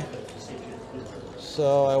 more.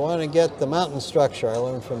 So I want to get the mountain structure I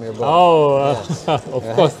learned from your book. Oh, Yes. of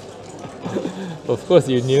course. Of course,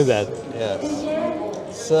 you knew that. Yes.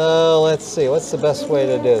 So let's see, what's the best way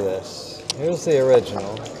to do this? Here's the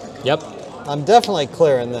original. Yep, I'm definitely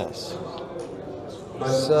clearing this.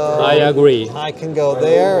 So I agree. I can go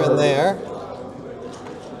there and there.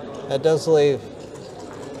 That does leave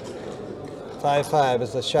 5-5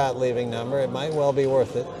 is the shot leaving number. It might well be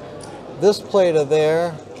worth it. This play to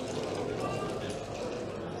there,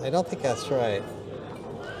 I don't think that's right.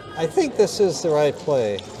 I think this is the right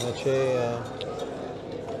play, Michy.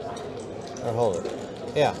 Or hold it.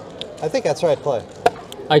 Yeah, I think that's right play.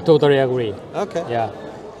 I totally agree. Okay. Yeah,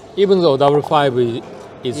 even though double 5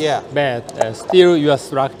 is Yeah. bad, still your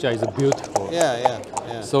structure is beautiful. Yeah.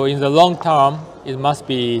 So in the long term, it must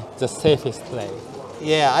be the safest play.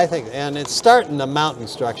 Yeah, I think, and it's starting the mountain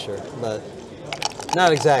structure, but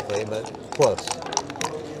not exactly, but close.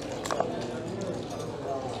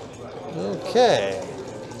 Okay,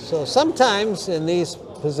 So sometimes in these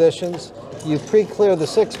positions, you pre-clear the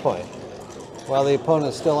 6 point while the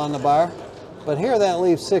opponent's still on the bar. But here that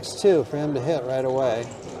leaves 6-2 for him to hit right away.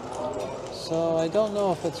 So I don't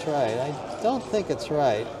know if it's right. I don't think it's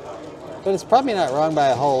right. But it's probably not wrong by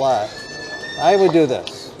a whole lot. I would do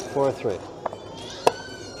this, 4-3.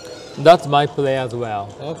 That's my play as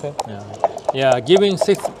well. Okay. Yeah, yeah. Give me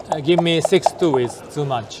 6-2 is too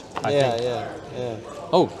much. I think. Yeah.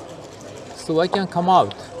 Oh, so I can come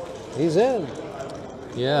out. He's in.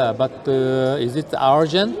 Yeah, but is it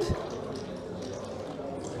urgent?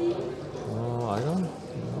 Oh, I don't know.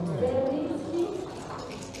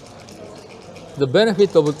 The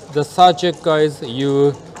benefit of the third checker is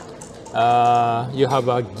you have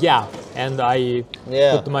a gap, and I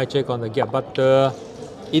put my check on the gap, but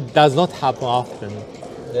it does not happen often.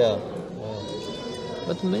 Yeah.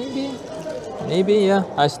 But maybe, yeah,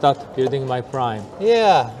 I start building my prime.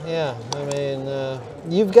 Yeah. I mean,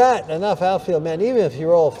 you've got enough outfield men. Even if you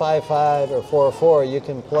roll 5-5 or 4-4, you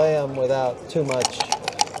can play them without too much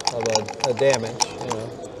of a damage. You know.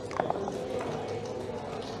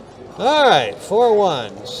 All right,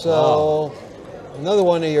 4-1. So another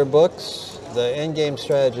one of your books, the endgame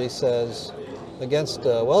strategy says, against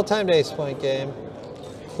a well-timed ace-point game,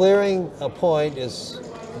 clearing a point is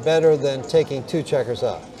better than taking 2 checkers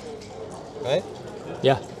off, right?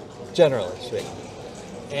 Yeah. Generally speaking.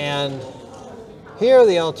 And here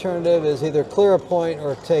the alternative is either clear a point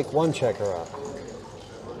or take 1 checker off.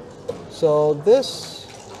 So this,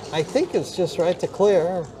 I think it's just right to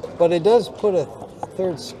clear, but it does put a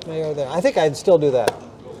third snare there. I think I'd still do that.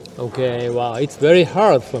 Okay, wow, it's very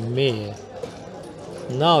hard for me.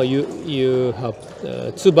 Now you have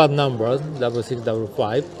 2 bad numbers, double 6, double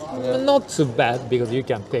 5. Yeah. Not too bad because you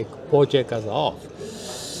can take 4 checkers off.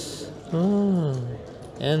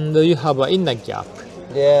 And you have an inner gap.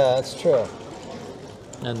 Yeah, that's true.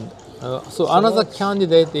 And so another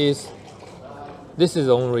candidate is, this is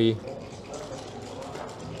only,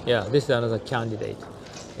 yeah, this is another candidate.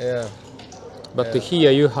 Yeah. But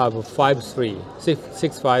here you have 5-3,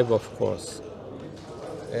 6-5 of course.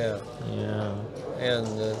 Yeah. Yeah. And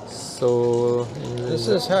so this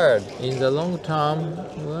is hard. In the long term,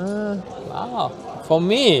 well, wow, for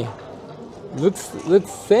me, looks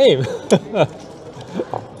same.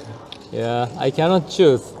 Yeah, I cannot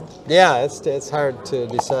choose. Yeah, it's hard to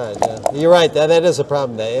decide. Yeah. You're right. That is a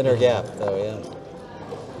problem. That inner gap, though. Yeah.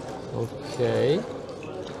 Okay.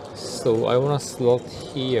 So I want to slot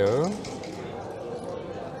here.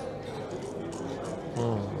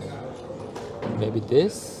 Maybe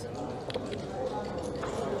this.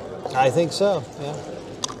 I think so. Yeah.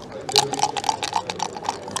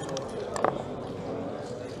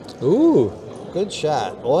 Ooh. Good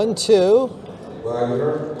shot. 1, 2,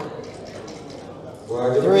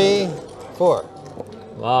 3, 4.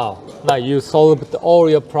 Wow. Now you solved all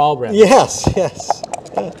your problems. Yes.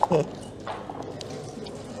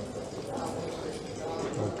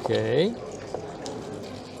 Okay.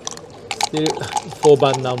 Still 4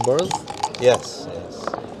 bad numbers. Yes.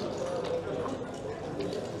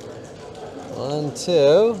 1,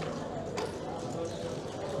 2.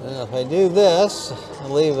 Now if I do this,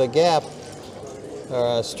 I'll leave a gap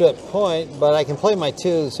or a strip point, but I can play my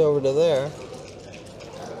 2s over to there.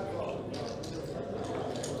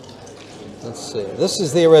 Let's see. This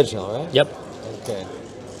is the original, right? Yep. Okay.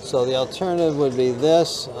 So the alternative would be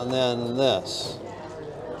this and then this.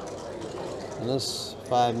 And this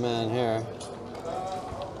 5 man here.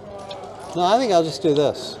 No, I think I'll just do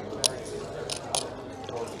this.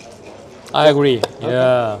 I agree.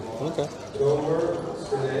 Yeah. Okay.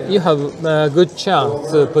 You have a good chance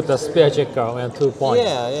to put a spare checker on 2 points.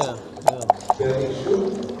 Yeah.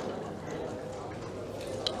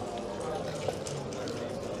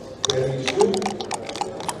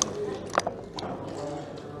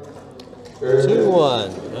 2-1.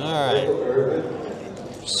 All right.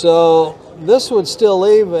 So this would still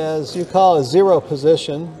leave, as you call, a 0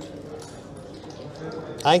 position.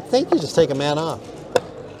 I think you just take a man off.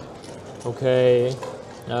 Okay.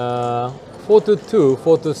 4-2,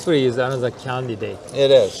 4-3 is another candidate.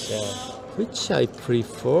 It is, yeah. Which I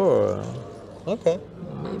prefer. Okay.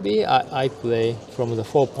 Maybe I play from the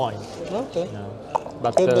 4 point. Okay. Yeah.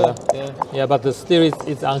 But Yeah. but still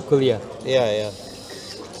it's unclear. Yeah.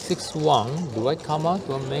 6-1. Do I come out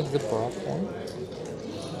or make the point?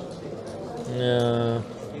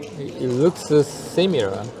 It looks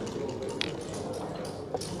similar.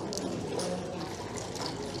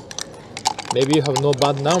 Maybe you have no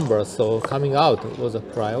bad numbers, so coming out was a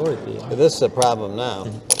priority. But this is a problem now.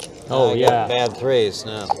 Oh, I yeah. got bad 3s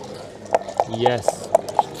now. Yes.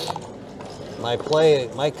 My play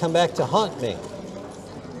might come back to haunt me.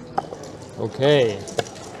 Okay.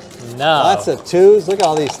 Now. Lots of twos. Look at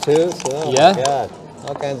all these twos. Oh Yeah. my God.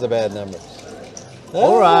 All kinds of bad numbers.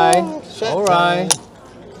 All right. shut All right.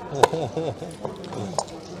 time.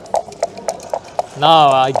 Now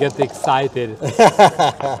I get excited. He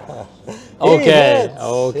Okay. hits.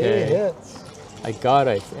 Okay. He hits. I got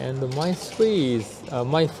it. And my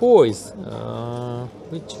my 4 is,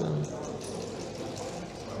 which one?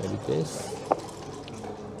 Maybe this.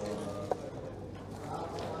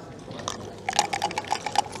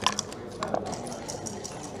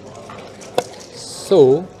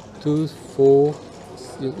 So, 2, 4,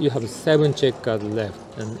 you have 7 checkers left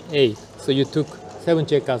and 8. So you took 7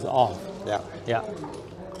 checkers off. Yeah. Yeah.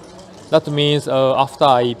 That means after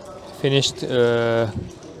I finished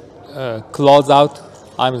close out,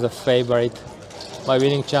 I'm the favorite. My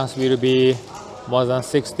winning chance will be more than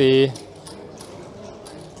 60.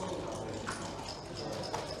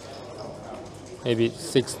 Maybe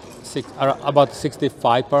about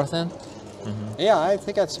 65%. Yeah, I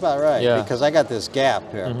think that's about right. Yeah. Because I got this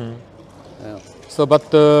gap here. Yeah. So, but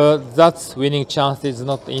that's winning chance is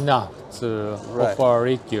not enough to Right. offer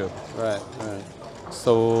recube. Right, right.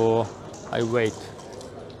 So I wait.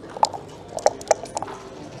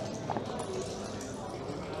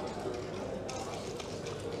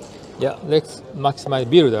 Yeah, let's maximize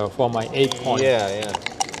builder for my 8 points. Yeah, yeah.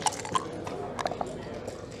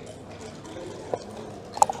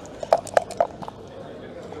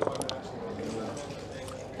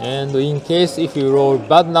 And in case if you roll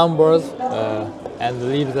bad numbers and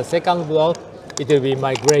leave the second block, it will be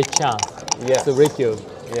my great chance Yes. to recube.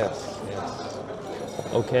 Yes,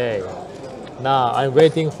 yes. Okay. Now I'm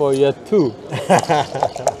waiting for your 2.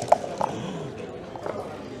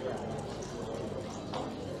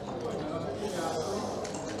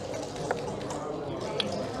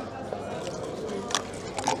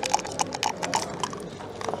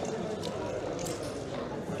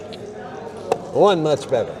 One much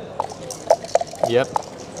better. Yep.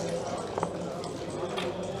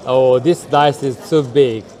 Oh, this dice is too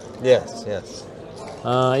big. Yes, yes.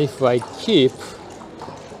 If I keep,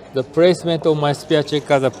 the placement of my spare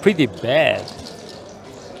checkers are pretty bad.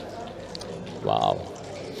 Wow.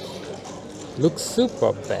 Looks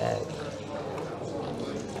super bad.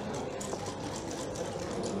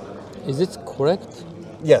 Is it correct?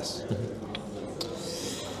 Yes.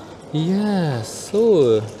 Yes,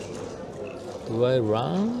 so do I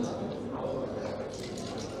run?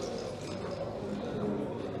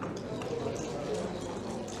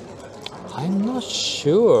 I'm not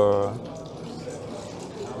sure.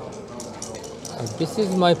 This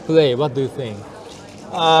is my play. What do you think?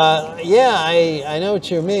 Yeah, I know what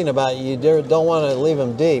you mean about you don't want to leave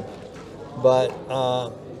them deep, but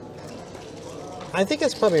I think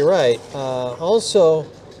it's probably right. Also,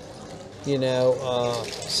 you know,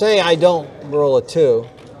 say I don't roll a 2.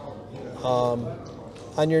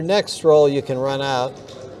 On your next roll, you can run out,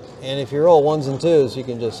 and if you roll 1s and 2s, you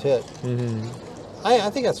can just hit.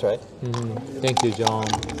 I think that's right. Thank you, John.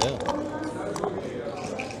 Yeah.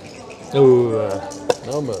 Ooh,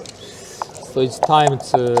 No move. so it's time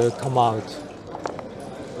to come out.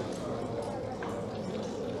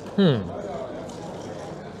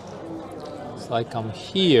 So I come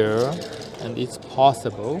here, and it's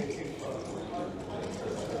possible.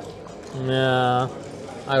 Yeah,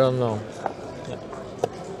 I don't know. Yeah.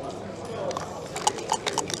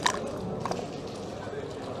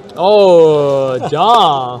 Oh,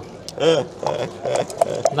 John!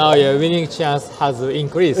 Now your winning chance has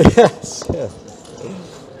increased. Yes, yes.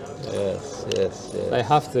 Yes, yes, yes. I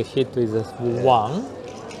have to hit with this 1.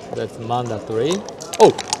 That's mandatory.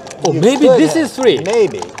 Oh, You maybe could this have. is 3.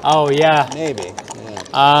 Maybe, Oh yeah. maybe. Yeah.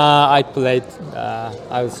 I played.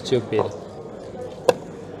 I was stupid.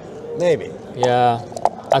 Maybe. Yeah.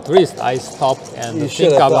 At least I stopped and You should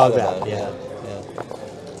think have about thought that. about it. Yeah. Yeah.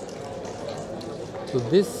 So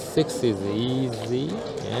this 6 is easy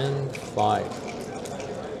and 5.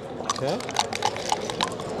 Okay.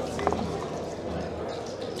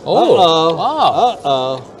 Oh. Uh-oh. Wow.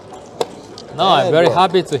 Uh-oh. Now I'm Bad very work.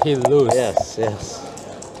 happy to hit loose. Yes, yes.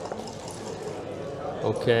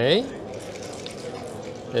 Okay.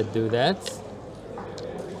 Let's do that.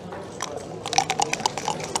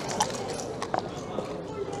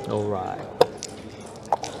 All right.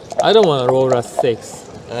 I don't want to roll a 6.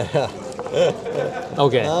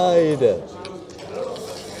 Okay. Oh, you did.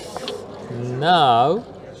 Now,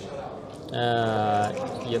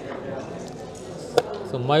 yep.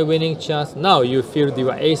 So my winning chance, now you filled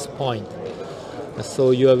your ace point.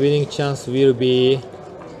 So your winning chance will be,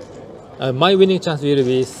 my winning chance will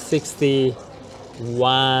be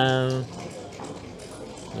 61.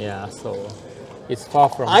 Yeah, so it's far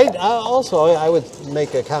from. I would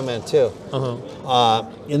make a comment too.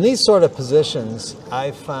 In these sort of positions,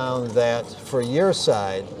 I found that for your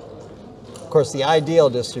side, of course, the ideal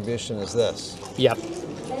distribution is this. Yep.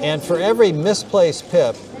 And for every misplaced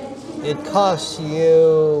pip, it costs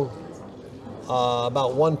you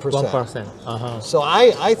about 1%. 1%. So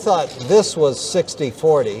I thought this was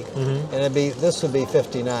 60-40, and this would be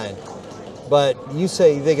 59. But you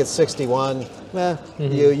say you think it's 61.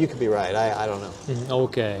 You could be right. I don't know.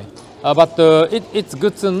 Okay. But it's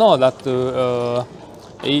good to know that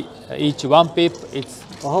each one pip, it's...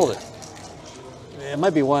 Well, hold it. It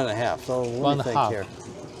might be 1.5. So let me think 1.5. here.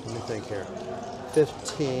 Let me think here.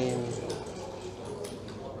 15,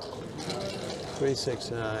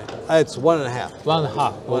 369. It's 1.5.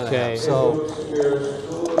 1.5. Okay. So,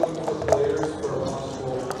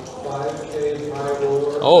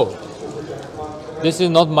 oh, this is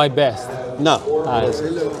not my best. no.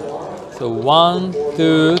 So 1,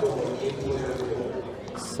 2.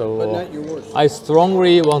 So I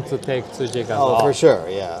strongly want to take Tsujika's Oh, off. for sure.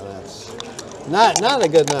 Yeah, that's not a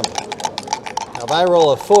good number. Now, if I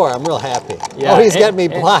roll a 4, I'm real happy. Yeah, he's got me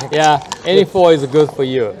blocked. Yeah, any 4 is good for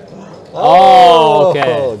you. Oh,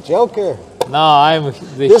 okay. Joker. Now I'm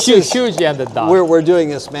the huge underdog. We're doing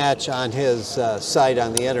this match on his site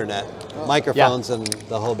on the internet, microphones and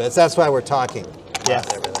the whole bit. That's why we're talking. Yes.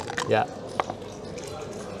 About everything. Yeah.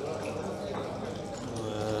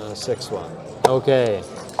 6-1. Okay.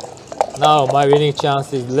 Now my winning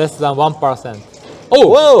chance is less than 1%. Oh!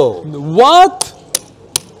 Whoa! What?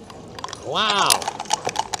 Wow.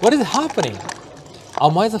 What is happening?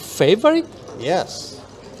 Am I the favorite? Yes.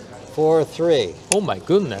 4-3. Oh my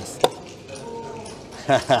goodness.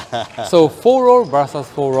 So 4-roll versus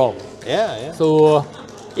 4-roll. Yeah. So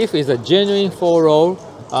if it's a genuine 4-roll,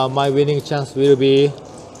 my winning chance will be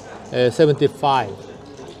 75%.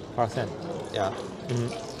 Yeah.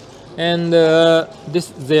 And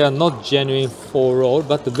they are not genuine 4-roll,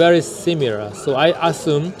 but very similar. So I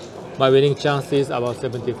assume my winning chance is about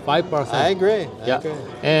 75%. I agree. I Yeah. agree.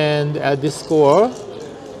 And at this score,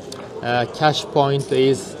 cash point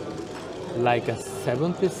is like a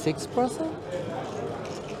 76%.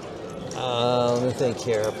 Let me think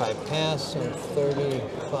here. If I pass on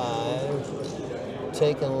 35,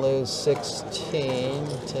 take and lose 16,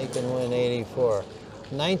 take and win 84.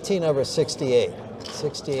 19 over 68.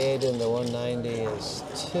 68 into 190 is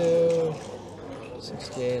 2.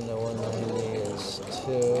 68 into 190 is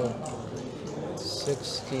 2.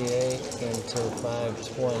 68 into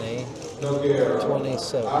 520.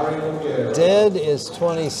 27. Dead is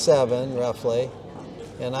 27, roughly.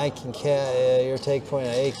 And I can your take point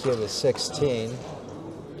on A cube is 16.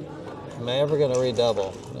 Am I ever going to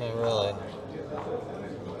redouble? Not really.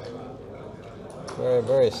 Very,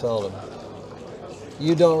 very seldom.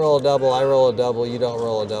 You don't roll a double, I roll a double, you don't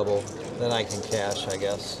roll a double. Then I can cash, I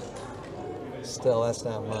guess. Still, that's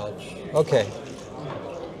not much. Okay.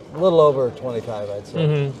 A little over 25, I'd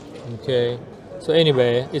say. Okay. So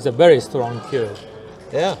anyway, it's a very strong cube.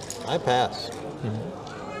 Yeah, I pass.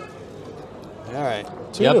 All right.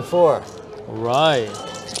 2-4. Right.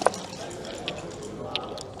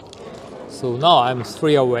 So now I'm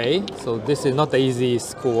 3 away. So this is not an easy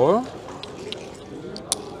score.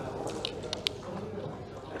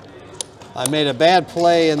 I made a bad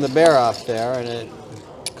play in the bear off there, and it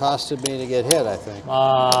costed me to get hit, I think.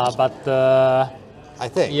 But I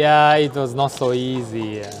think. yeah, it was not so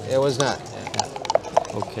easy. It was not.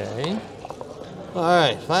 Okay. All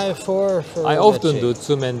right, 5-4 for I often Michy. do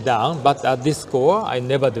 2 men down, but at this score, I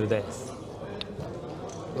never do this.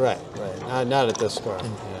 Right. Not at this score.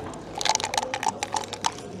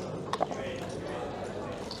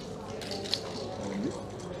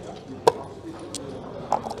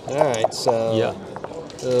 All right, so Yeah.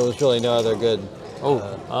 there was really no other good.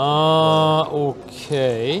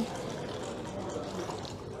 Okay.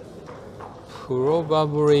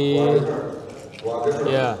 Probably,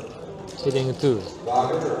 yeah, hitting 2.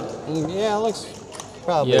 Yeah, it looks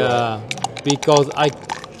probably Yeah, right. because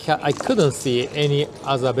I couldn't see any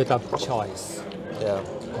other better choice. Yeah.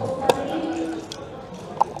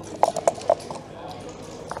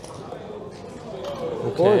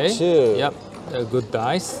 Okay. 4-2. Yep. Good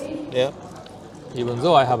dice. Yep. Even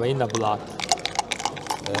though I have inner block.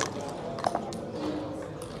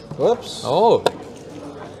 Whoops. Oh.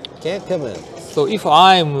 Can't come in. So if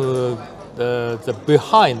I'm the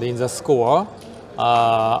behind in the score,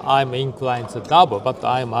 I'm inclined to double, but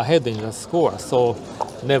I'm ahead in the score, so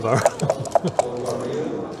never.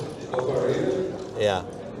 Yeah.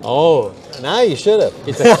 Oh, Now you should have.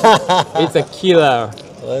 it's a killer.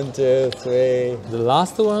 1, 2, 3. The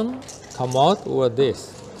last one come out or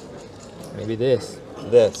this? Maybe this.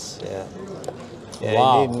 This, yeah. Yeah,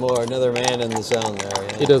 Wow. you need more, another man in the zone there.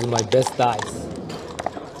 Yeah. It was my best dice.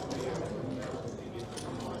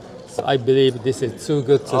 So I believe this is too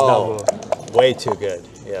good to double. Way too good,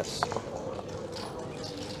 yes.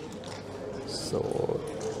 So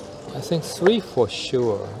I think 3 for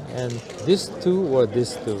sure. And this 2 or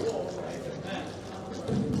this 2.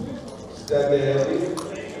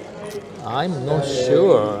 I'm not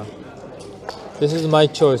sure. This is my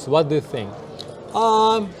choice. What do you think?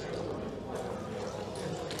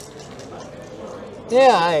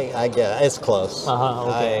 Yeah, I get it. It's close.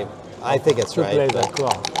 Okay. I think it's To play right. the but-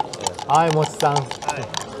 clock. Hi, Mochi-san.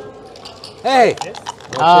 Hey!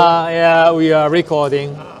 Yeah, we are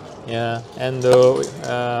recording. Yeah, and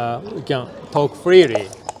we can talk freely.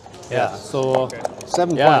 Yeah, so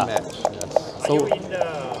 7-point Yeah. match. Yes. so in the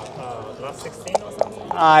last 16 or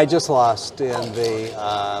something? I just lost in the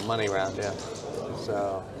money round, yeah.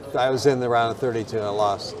 So I was in the round of 32 and I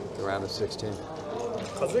lost the round of 16.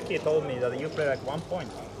 Kazuki told me that you play like 1 point.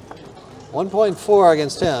 1.4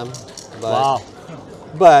 against him. But, wow.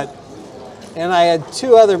 But, and I had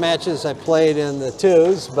 2 other matches I played in the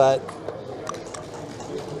 2s, but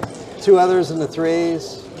 2 others in the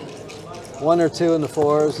 3s, 1 or 2 in the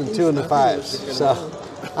 4s, and 2 in the 5s. So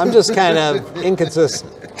I'm just kind of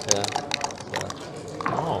inconsistent. Yeah.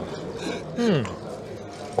 Oh.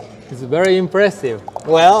 It's very impressive.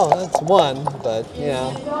 Well, that's one, but you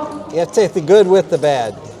know, you have to take the good with the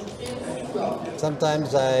bad.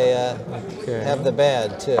 Sometimes I Okay. have the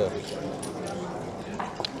bad too.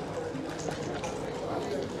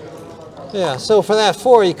 Yeah, so for that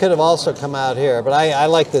 4, you could have also come out here, but I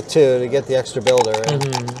like the 2 to get the extra builder.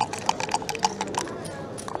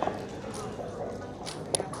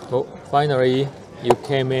 Oh, finally, you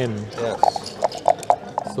came in. Yes.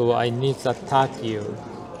 So I need to attack you.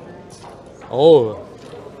 Oh.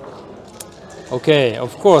 Okay,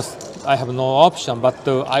 of course, I have no option, but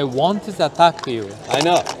I want to attack you. I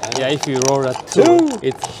know. Yeah, if you roll a 2, 2.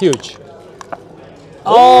 it's huge.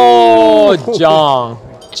 Oh, John.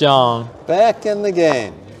 Back in the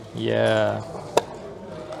game. Yeah.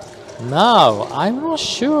 Now, I'm not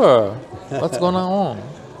sure what's going on.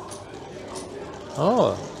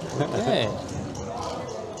 Oh, okay.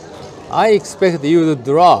 I expect you to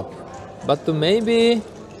drop, but maybe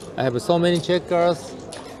I have so many checkers.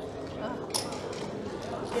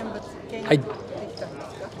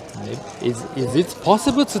 Is it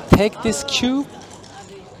possible to take this cube?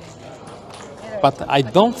 But I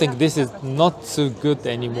don't think this is not too good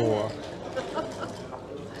anymore.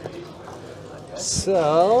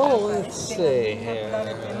 So let's see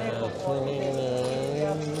here.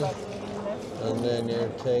 29, and then your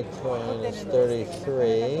take point is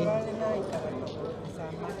 33.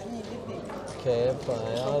 Okay, if I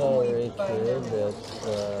auto recube, it's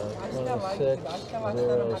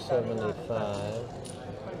 26,075.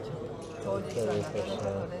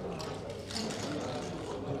 30%.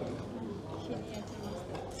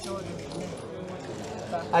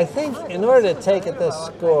 I think in order to take at this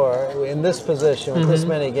score, in this position, with this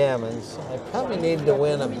many gammons, I probably need to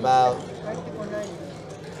win about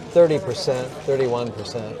 30%,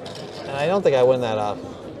 31%. And I don't think I win that often.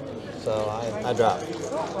 So I drop.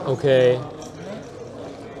 Okay.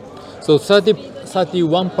 So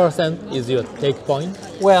 31% is your take point?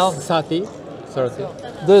 Well, 30?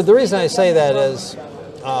 the reason I say that is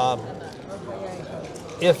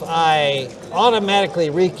if I automatically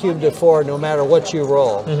recube to 4 no matter what you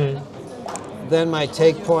roll, then my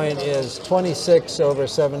take point is 26 over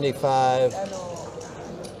 75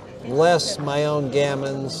 less my own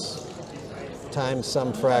gammons times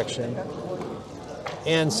some fraction.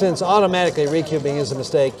 And since automatically recubing is a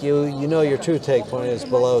mistake, you know your true take point is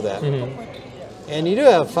below that. And you do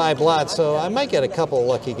have 5 lots, so I might get a couple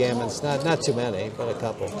lucky gammons. Not too many, but a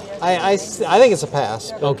couple. I think it's a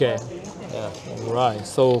pass. But Okay. yeah. Right.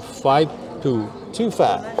 So 5-2.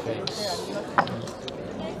 2-5.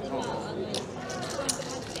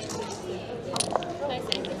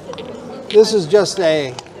 This is just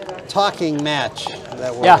a talking match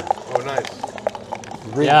that we're Yeah. Oh, nice.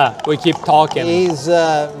 Yeah. We keep talking. He's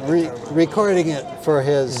recording it for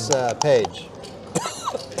his page.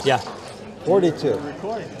 Yeah. 42.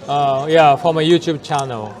 Yeah, for my YouTube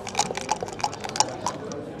channel.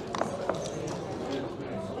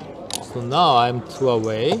 So now I'm 2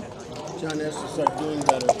 away. John has to start doing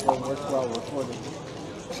better for worthwhile recording.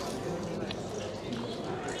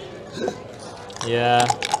 Yeah.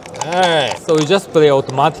 All right. So we just play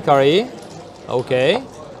automatically. Okay.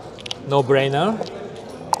 No brainer.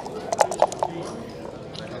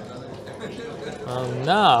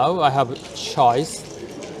 Now I have a choice.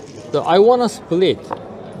 So I want to split,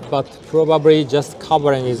 but probably just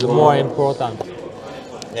covering is more important.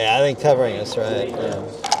 Yeah, I think covering is right. Yeah.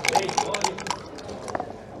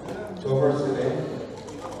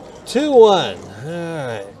 2-1. All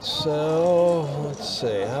right. So let's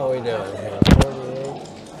see. How are we doing here?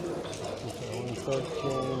 48. 113,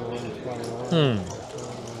 121,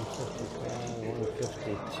 155,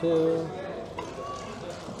 152.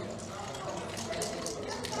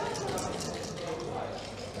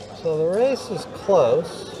 So the race is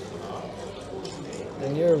close,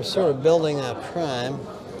 and you're sort of building that prime.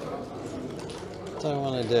 What do I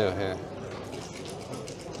want to do here?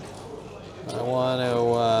 I want to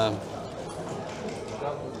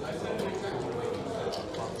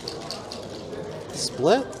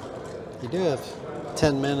split. You do have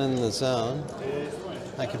 10 men in the zone.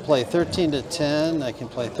 I can play 13 to 10. I can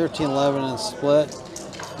play 13-11 and split.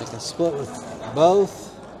 I can split with both.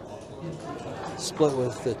 Split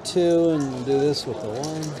with the 2 and do this with the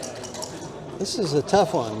 1. This is a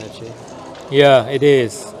tough one, Michi. Yeah, it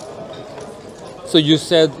is. So you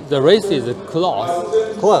said the race is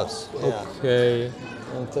close. Close. Yeah. Okay.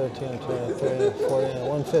 113, 23, 40,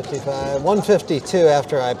 155, 152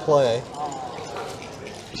 after I play.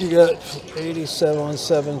 You got 87,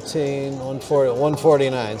 117, 140,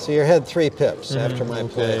 149. So you're ahead 3 pips after my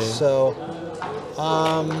play. So,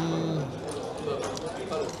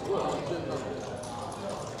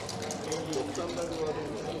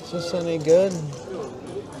 is this any good?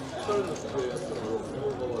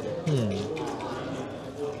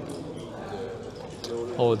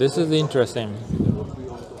 Oh, this is interesting.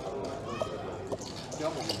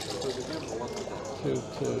 2, 2,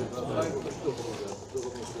 2.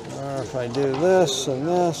 Or if I do this and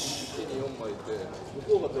this.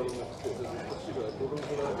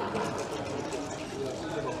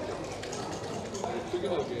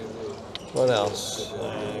 What else?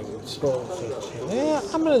 Yeah,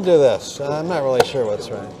 I'm going to do this. I'm not really sure what's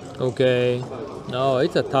right. Okay. No,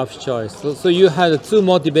 it's a tough choice. So you had 2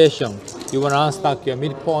 motivation. You want to unstack your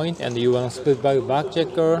midpoint and you want to split back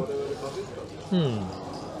checker.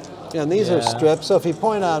 Yeah, and these are strips. So if you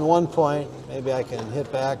point on one point, maybe I can hit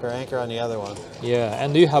back or anchor on the other one. Yeah,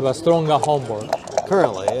 and you have a stronger homeboard.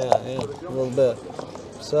 Currently, yeah, a little bit.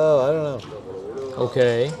 So I don't know.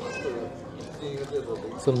 Okay.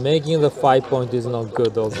 So making the 5 point is not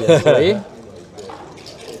good, obviously.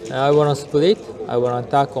 I want to split. I want to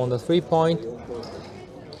attack on the 3 point.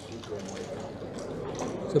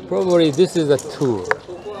 So probably this is a 2.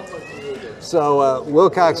 So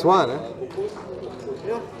Wilcox won, huh?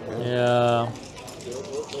 Yeah.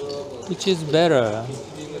 Which is better?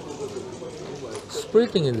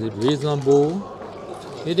 Splitting is reasonable.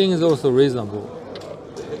 Hitting is also reasonable.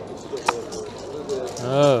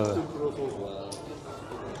 Oh.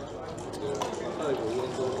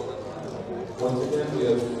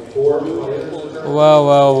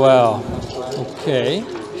 Well. Okay.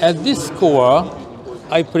 At this score,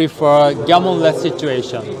 I prefer gammon-less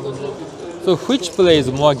situation. So which play is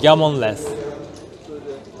more gammon-less?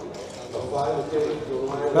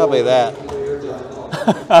 Probably that.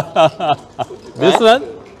 This one?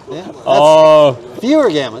 Yeah. Oh. Fewer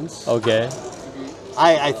gammons. Okay.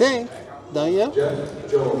 I think, don't you?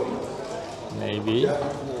 Maybe.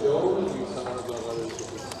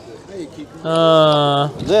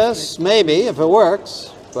 This, maybe, if it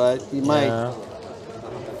works, but you might...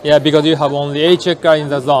 Yeah, because you have only a checker in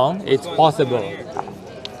the zone, it's possible.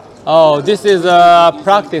 Oh, this is a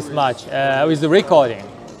practice match with the recording.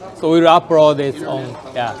 So we'll upload it on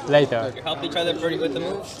later. Help each other with the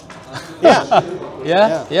moves?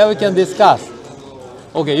 Yeah, we can discuss.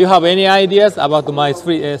 Okay, you have any ideas about my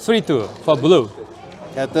 3-2 for blue?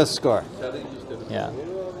 At this score. Yeah.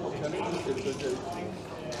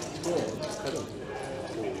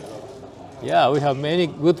 Yeah, we have many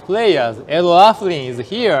good players. Ed Laughlin is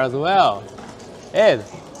here as well. Ed,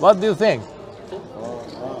 what do you think?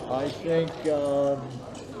 I think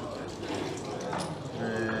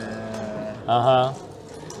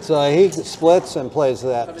So he splits and plays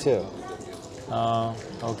that too.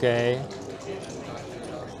 Okay.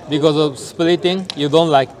 Because of splitting, you don't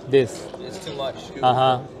like this. It's too much.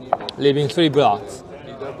 Leaving 3 blocks.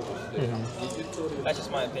 That's just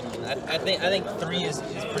my opinion. I think 3 is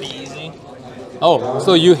pretty easy. Oh,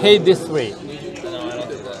 so you hate this 3? No, I don't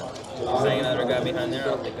do that. Saying another guy behind there, I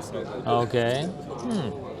don't think it's no good. Okay.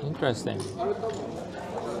 Interesting.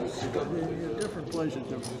 different plays at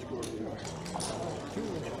different scores.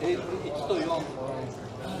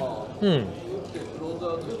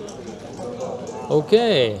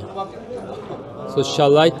 Okay. So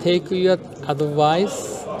shall I take your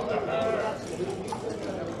advice?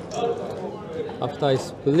 After I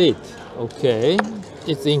split. Okay.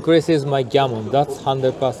 it increases my gammon. That's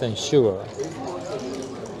 100% sure.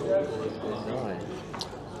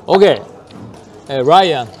 Okay,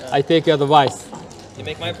 Ryan, I take your advice. You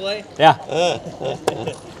make my play? Yeah.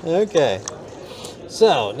 Okay.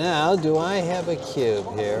 So now, do I have a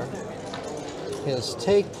cube here? His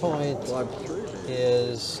take point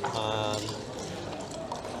is,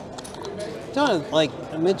 like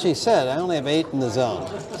Michi said, I only have 8 in the zone.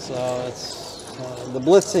 So it's, the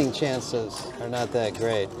blitzing chances are not that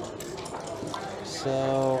great.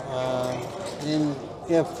 So,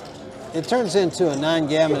 if it turns into a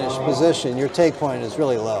non-gammonish position, your take point is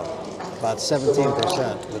really low, about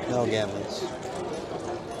 17% with no gammons.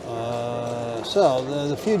 So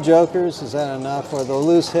the few jokers, is that enough? Or the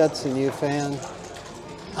loose hits and you fan?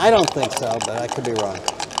 I don't think so, but I could be wrong.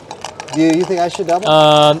 Do you think I should double?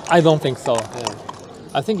 I don't think so. Yeah.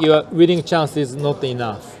 I think your winning chance is not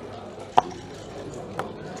enough.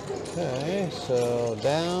 Okay, so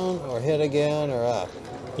down or hit again or up?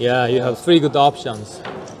 Yeah, you have 3 good options.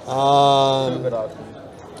 Yeah,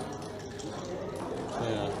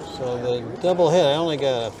 so the double hit, I only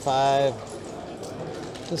got a 5.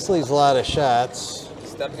 This leaves a lot of shots.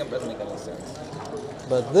 Stepping up doesn't make any sense.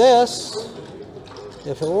 But this,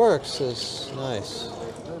 if it works, is nice.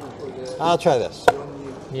 I'll try this.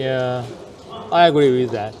 Yeah, I agree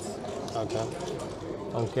with that. Okay.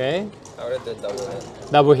 Okay, I would have did double hit.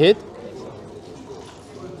 double hit.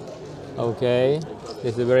 Okay,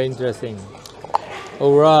 this is very interesting.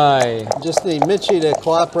 All right. Just need Michi to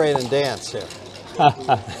cooperate and dance here.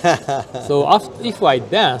 So if I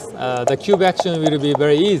dance, the cube action will be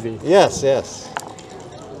very easy. Yes, yes.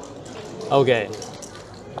 Okay,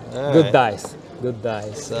 All good right. dice, good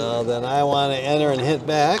dice. So then I want to enter and hit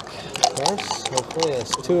back. Of course, hopefully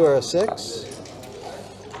it's 2 or a 6.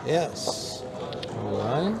 Yes. All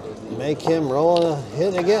right. Make him roll a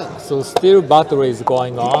hit again. So still battle is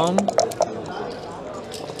going on.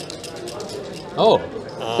 Oh,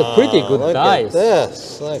 it's a pretty good Look dice. at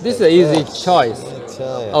this. Look This is at an easy this. choice. I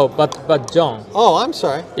tell you. Oh, but John, Oh, I'm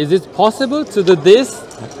sorry. is it possible to do this?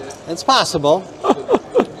 It's possible,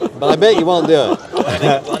 but I bet you won't do it. I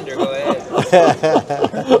think blunder, go ahead.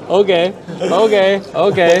 Okay, okay,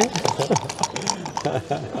 okay.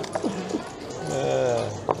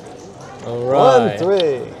 All right. 1,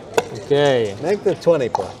 3. Okay. Make the 20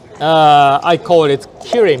 point. I call it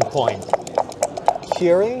curing point.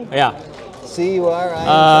 Curing? Yeah.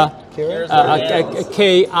 C-U-R-I-N? Curing?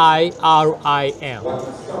 K-I-R-I-M.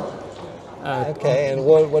 Okay, and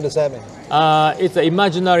what does that mean? It's an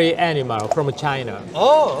imaginary animal from China.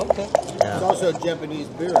 Oh, okay. It's also a Japanese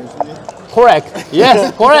beer, isn't it? Correct.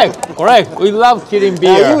 Yes, correct. We love killing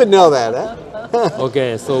beer. Now you would know that, huh?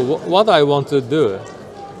 Okay, so what I want to do?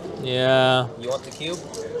 Yeah, You want the cube?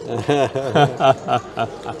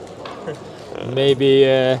 maybe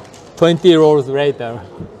 20 rolls later.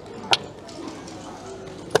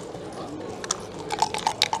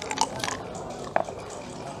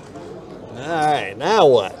 All right, now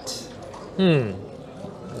what? Hmm.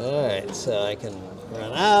 All right, so I can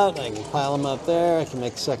run out, I can pile them up there, I can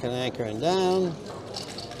make second anchor and down.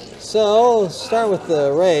 So, start with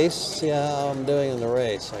the race, see how I'm doing in the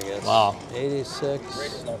race, I guess. Wow.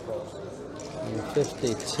 86 and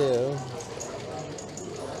 52.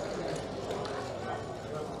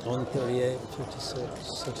 138,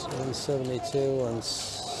 56, 172,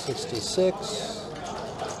 166.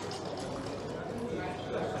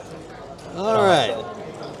 All right,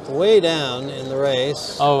 way down in the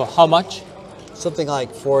race, Oh, how much? something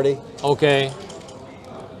like 40. Okay.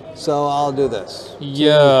 So I'll do this.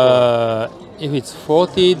 Yeah, if it's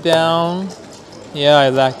 40 down, yeah, I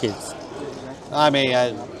like it. I mean,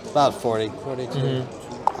 about 40, 42.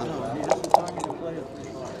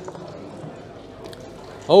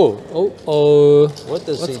 Oh. What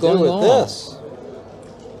does What's he do going with on? this?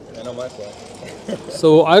 I know my play.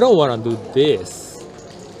 So I don't want to do this.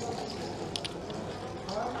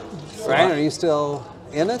 Brian, are you still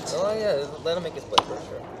in it? Oh yeah, let him make his play for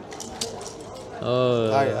sure.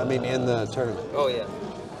 I mean, in the tournament. Oh yeah.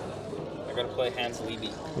 I gotta play Hans Levy.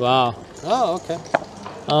 Wow. Oh, okay.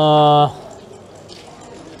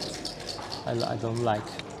 I don't like.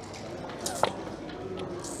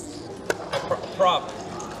 Prop.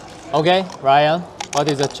 Okay, Ryan, what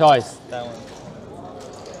is the choice? That one.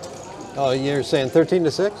 Oh, you're saying 13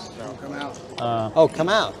 to 6? No. Come out. Oh, come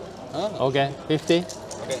out. Oh. Okay, 50?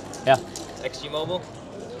 Okay. Yeah. XG Mobile?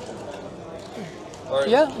 Or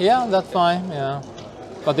Yeah, that's fine, yeah.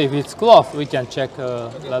 But if it's close, we can check the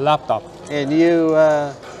laptop. And you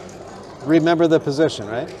remember the position,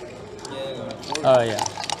 right? Yeah. Oh, yeah.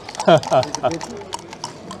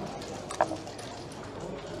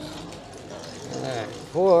 All right.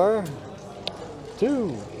 4,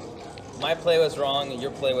 2. My play was wrong,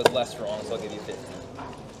 your play was less wrong, so I'll give you 50.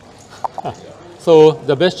 So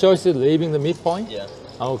the best choice is leaving the midpoint? Yeah.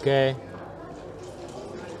 Okay.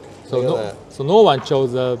 So Look at no, that. so no one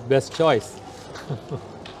chose the best choice.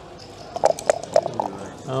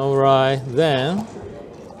 All right, then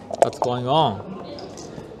what's going on?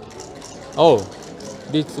 Oh,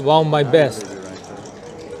 this is one of my best.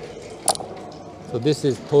 So this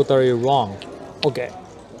is totally wrong. Okay.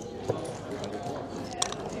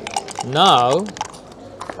 Now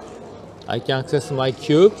I can access my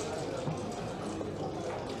cube.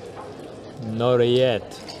 Not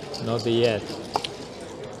yet. Not yet.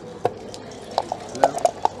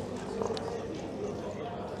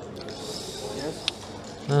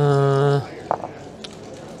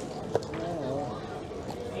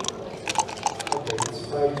 It's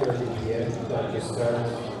 5:30 p.m. Time to start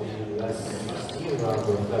the last 16 round of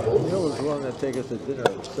doubles. Neil was willing to take us to dinner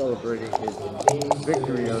celebrating his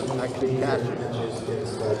victory of actually cashing.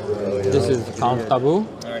 This is countable.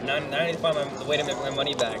 All right, now I need to find the way to make my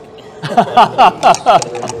money back.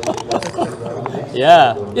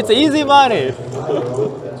 Yeah, it's easy money.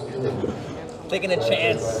 Taking a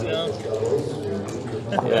chance, you know?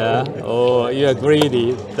 Yeah. Oh, you are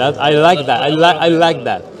greedy. That I like that. I like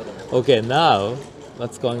that. Okay, now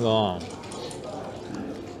what's going on?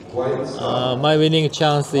 My winning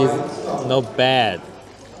chance is not bad,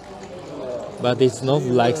 but it's not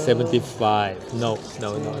like 75. No.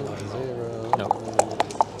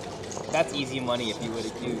 That's easy money if you would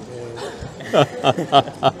have queued.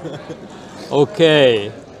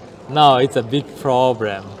 Okay, now it's a big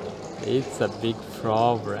problem. It's a big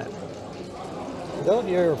problem.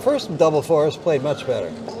 Your first double force played much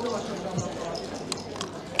better.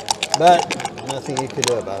 But nothing you could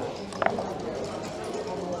do about it.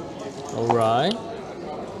 All right.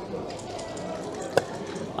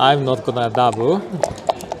 I'm not gonna double.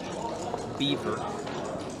 Beaver.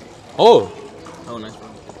 Oh, Oh, nice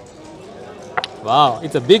one. wow,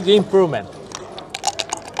 it's a big improvement.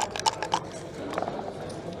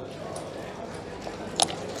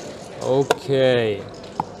 Okay.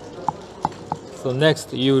 So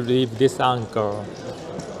next you leave this anchor.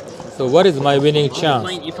 So what is my winning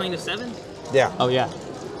chance? You playing the 7? Yeah. Oh yeah.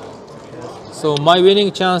 So my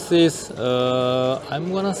winning chance is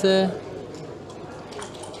I'm gonna say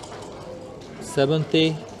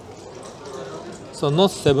 70. So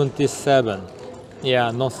not 77.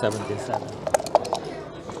 Yeah, not 77.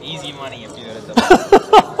 Easy money if you would have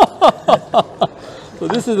done. So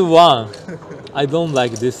this is one. I don't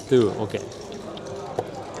like this too. Okay.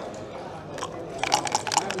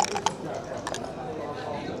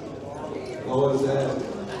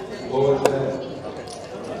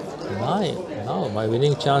 My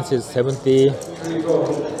winning chance is 72,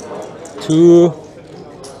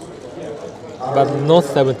 but not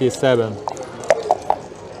 77.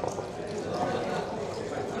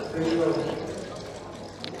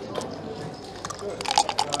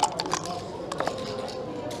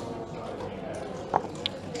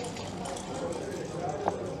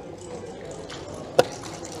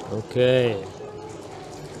 Okay.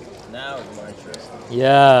 Now it's more interesting.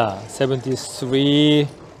 Yeah, 73,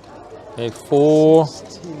 4.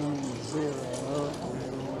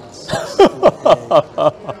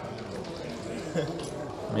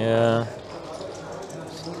 Yeah.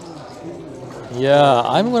 Yeah,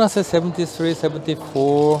 I'm gonna say 73,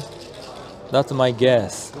 74. That's my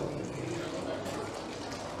guess.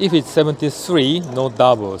 If it's 73, no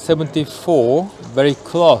double. 74, very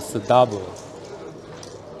close to double.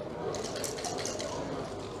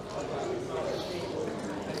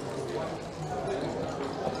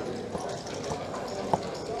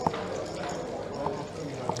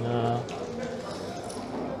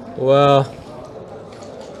 Well,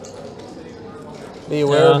 Be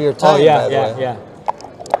aware of your time, oh, yeah, by the way. yeah.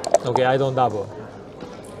 Okay, I don't double.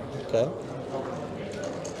 Okay.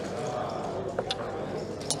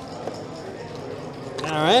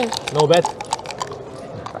 All right. No bet.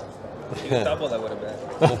 If you doubled, I would have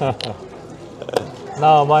bet.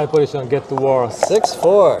 Now my position gets worse.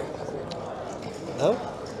 6-4. No?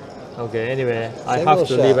 Okay, anyway, I Single have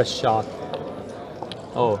to shot. leave a shot.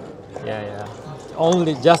 Oh, yeah.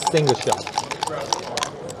 Only just single shot.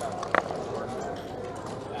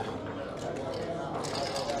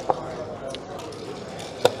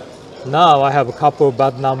 Now I have a couple of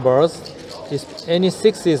bad numbers. Any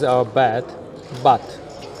sixes are bad, but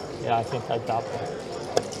yeah, I think I double.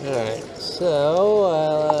 All right. So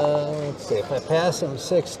let's see. If I pass him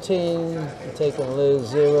 16, take and lose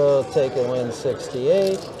 0, take and win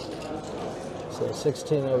 68. So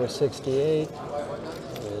 16 over 68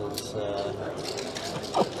 is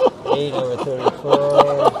 8 over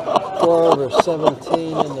 34. 4 over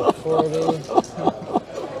 17 into 40.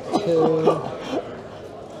 2.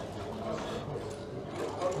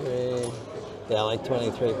 3. Yeah, like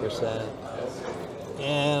 23%.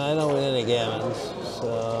 And I don't win any gammons,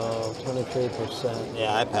 so 23%.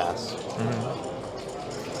 Yeah, I pass.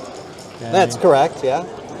 Okay. That's correct, yeah?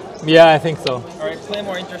 Yeah, I think so. All right, play a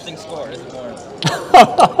more interesting score. This is more.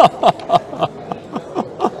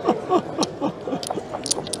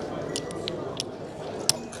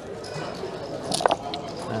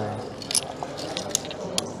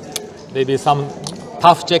 Maybe some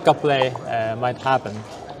tough checker play might happen.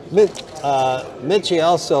 Michy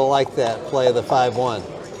also liked that play of the 5-1.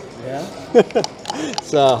 Yeah?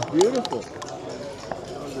 So, Beautiful.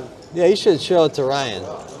 yeah, you should show it to Ryan.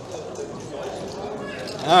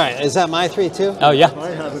 All right, is that my 3-2? Oh yeah. I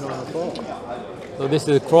have it on the phone. So this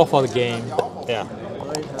is Crawford game. Yeah. I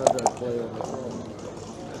have that play on the phone.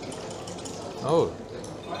 Oh.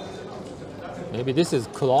 Maybe this is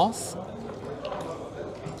close.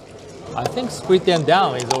 I think split them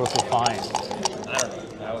down is also fine. I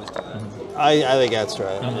don't know. I always do that. I think that's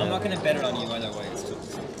right. I'm not going to bet it on you either way. It's too.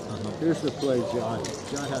 Here's the play, John.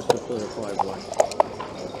 John has to play a 5-1.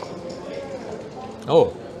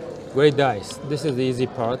 Oh, great dice. This is the easy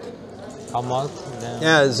part. Come up. Down.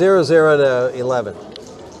 Yeah, 0, 0 to 11.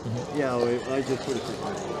 Yeah, I just put it to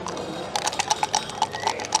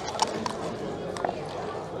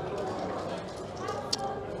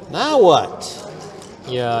Now what?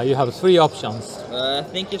 Yeah, you have 3 options. I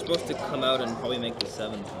think you're supposed to come out and probably make the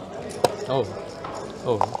 7. Oh,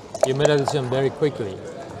 you made a decision very quickly.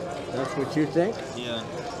 That's what you think? Yeah.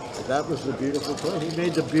 That was the beautiful play. He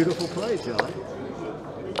made the beautiful play, John.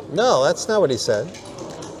 No, that's not what he said.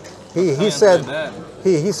 He Not said bad.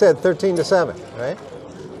 he said 13 to 7, right?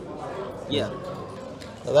 Yeah.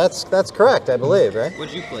 Well, that's correct, I believe, right?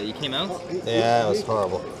 What'd you play? You came out? Yeah, it was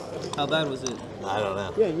horrible. How bad was it? I don't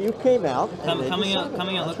know. Yeah, you came out. and made the Coming out 7.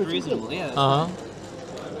 That's looked what you reasonable. Yeah. Uh-huh.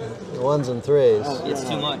 The 1s and 3s. It's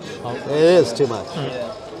too much. It is too much.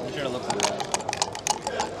 Yeah. I should have looked at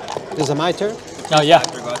that. Is it my turn? Oh yeah.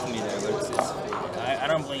 Factor got to me there, but I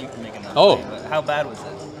don't blame you for making that. Oh. play, but how bad was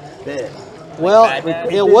it? Bad. Well, bad? it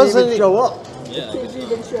Didn't wasn't. even show up. Yeah. I guess so.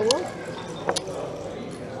 Didn't show up.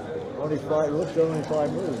 Only 5. Looked only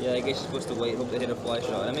 5 moves. Yeah, I guess you're supposed to wait, hope they hit a fly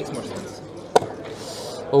shot. That makes more sense.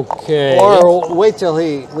 Okay. Or wait till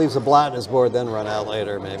he leaves a blot in his board, then run out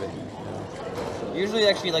later, maybe. Usually,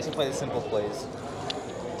 actually, he likes to play the simple plays,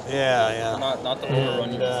 Yeah, not the overrun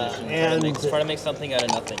position. Try to make something out of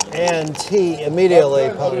nothing. You know? And he immediately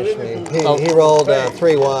punished me. He Oh. rolled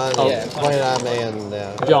 3-1, Yeah. pointed on me, and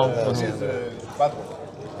Jump. that was the end of it.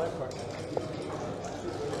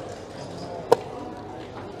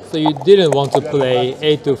 So you didn't want to play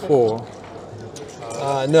 8 to 4.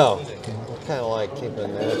 No, kind of like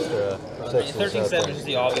keeping the extra 6s 13-7 out is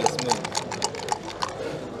the obvious move,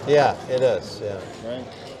 there. Yeah, it is. Yeah, right?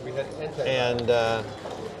 and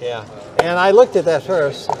yeah, and I looked at that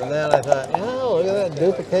first, and then I thought, look at that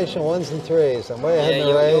duplication 1s and 3s. I'm way ahead in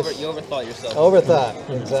the race. You overthought yourself. Overthought,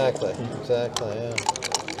 exactly, yeah.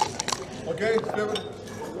 Okay,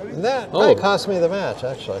 And that might cost me the match,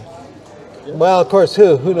 actually. Well, of course,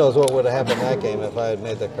 who knows what would have happened in that game if I had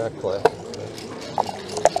made the correct play.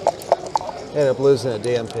 Ended up losing at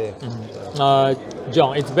DMP.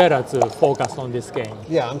 John, it's better to focus on this game.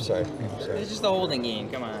 Yeah, I'm sorry. It's just a holding game.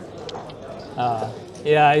 Come on.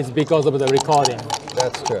 Yeah, it's because of the recording.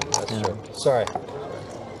 That's true. Sorry.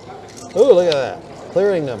 Ooh, look at that.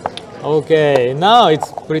 Clearing number. Okay, now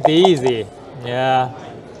it's pretty easy. Yeah,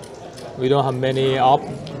 we don't have many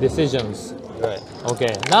decisions. Right.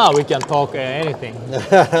 Okay, now we can talk anything.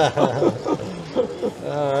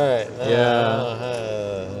 All right. Yeah.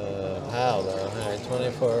 How though? All right,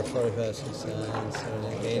 24, 45, 69,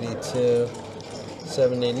 70, 82,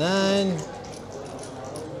 79.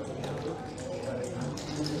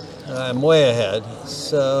 I'm way ahead.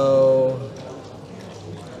 So,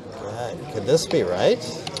 God, could this be right?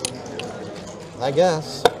 I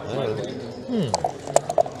guess. I don't know.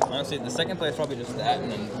 Honestly, the second play is probably just that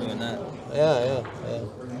and then doing that. Yeah.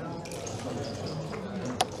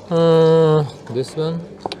 This one.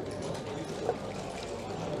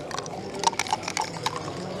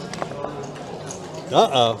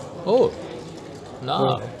 Uh-oh. Oh,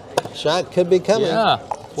 no. Shot could be coming. Yeah,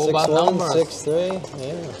 4 bar 6-1, numbers. 6-3.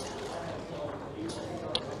 Yeah.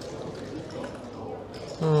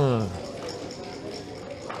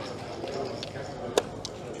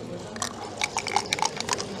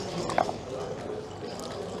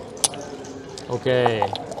 Okay.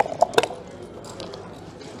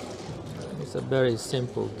 It's a very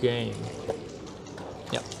simple game.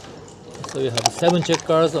 Yep. So you have 7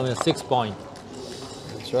 checkers on a 6 point.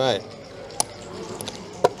 That's right.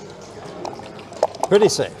 Pretty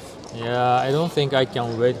safe. Yeah, I don't think I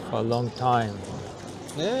can wait for a long time.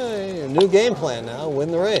 Yeah, new game plan now.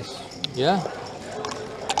 Win the race. Yeah.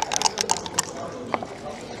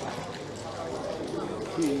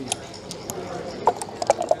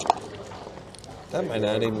 That might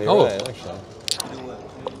not even be Oh. right, actually.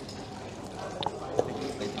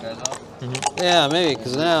 Take the guys off. Yeah, maybe,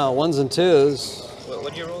 because now 1s and 2s.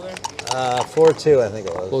 What'd you roll there? 4-2, I think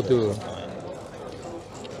it was. Go to.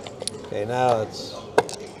 Okay, now it's.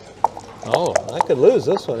 Oh. I could lose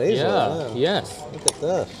this one easily. Yeah. Wow. Yes. Look at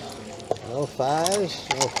this. No 5s,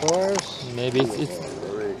 no 4s. Maybe it's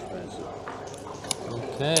Very expensive.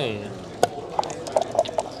 okay.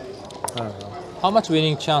 How much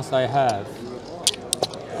winning chance I have?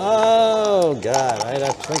 Oh, God. I'd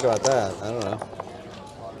have to think about that. I don't know.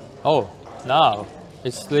 Oh, now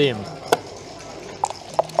it's slim. I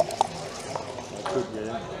could get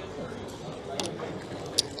in.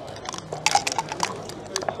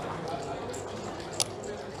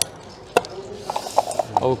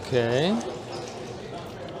 Okay.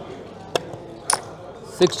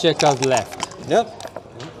 6 checkers left. Yep.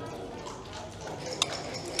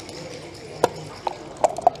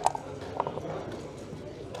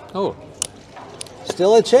 Oh,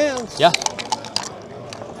 Still a chance. yeah.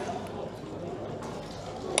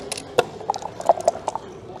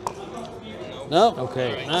 Nope.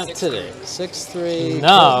 Okay. Not today. 6-3.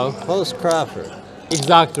 Now. Post Crawford.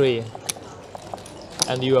 Exactly.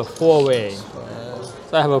 And you are 4-way.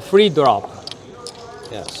 So I have a free drop.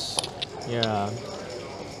 Yes. Yeah.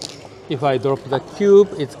 If I drop the cube,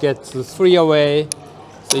 it gets 3 away.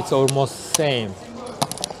 So it's almost same.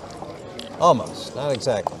 Almost. Not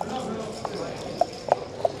exactly.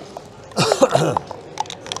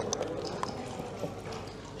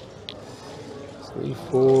 3,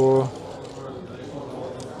 4.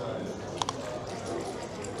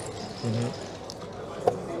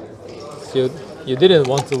 So you didn't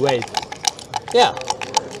want to wait. Yeah.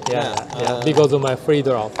 Yeah, Yeah, because of my free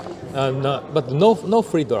drop. No, but no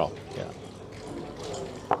free drop. Yeah.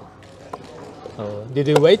 Did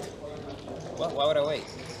you wait? Why would I wait?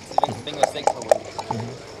 Bingo 6 for wait.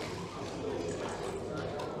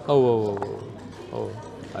 Oh.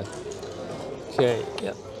 Okay.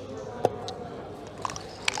 Yeah.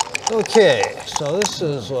 Okay. So this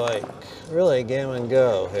is like really game and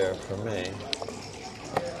go here for me.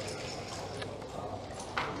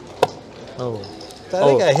 Oh. I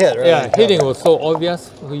think I hit, right? Yeah, hitting was so obvious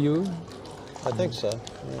for you. I think so.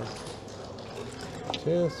 Yeah.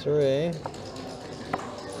 2, 3.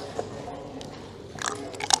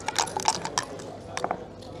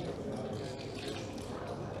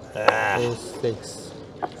 Ah, 4, 6.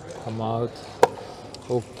 Come out.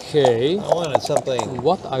 Okay. I wanted something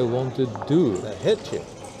What I want to do. that hit you.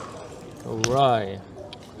 Right.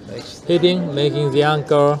 Makes Hitting, making the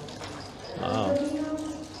anchor.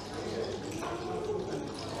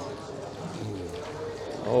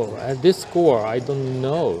 Oh, at this score, I don't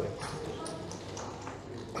know.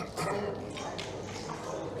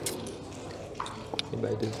 If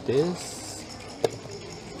I do this.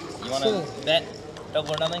 You want to bet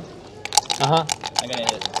double or nothing? Uh-huh. I'm going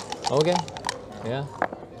to hit. Okay. Yeah.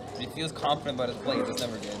 He feels confident about his plays. That's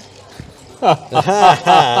never good.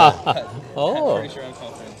 Oh, I'm pretty sure I'm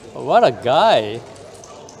confident too. what a guy.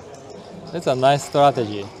 That's a nice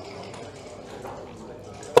strategy.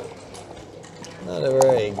 not a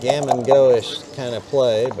very gammon go-ish kind of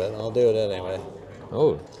play, but I'll do it anyway.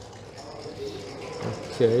 Oh.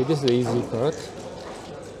 Okay, this is the easy part.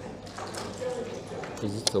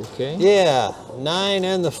 Is it okay? Yeah, 9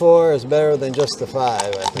 and the 4 is better than just the 5,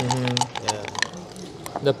 I think. Yeah.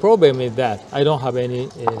 The problem is that I don't have any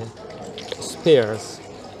spares.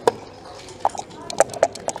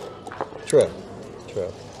 True.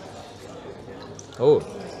 True. Oh.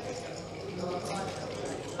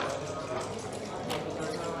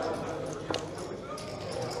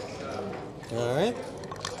 All right.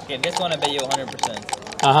 Okay, this one I bet you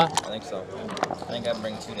 100%. Uh-huh. I think so. I think I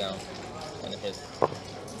bring 2 down when it hits.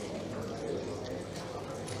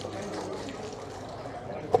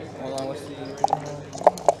 Hold on, what's the original?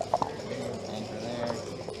 Anchor there.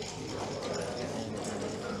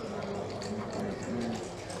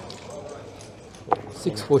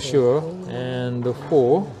 6 for sure, and the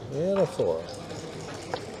 4. And a 4.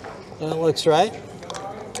 That looks right.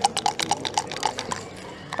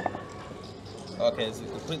 Okay, it's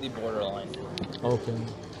completely borderline. Okay.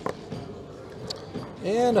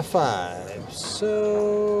 And a 5.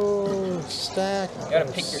 So stack. You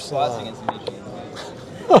gotta pick your slots against Michi.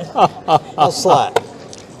 I'll slot.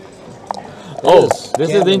 Oh, is this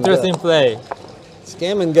is gammon interesting go. play. It's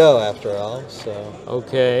gammon go after all, so.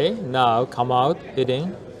 Okay, now come out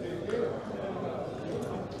hitting.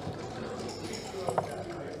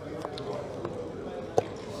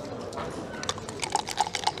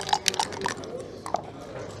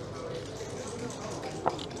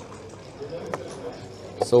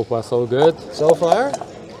 So far, so good. So far,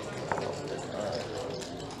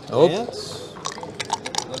 Oh, dance.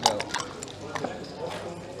 Look out.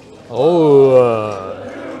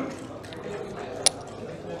 oh.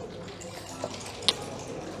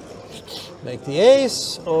 Make the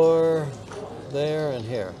ace or there and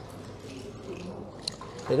here.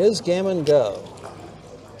 It is gammon go.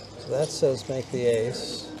 So that says make the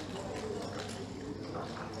ace.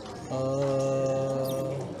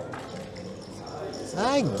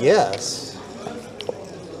 I guess.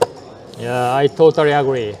 Yeah, I totally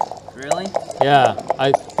agree. Really? Yeah,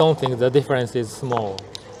 I don't think the difference is small.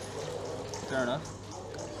 Fair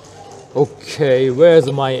enough. Okay,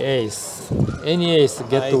 where's my ace? Any ace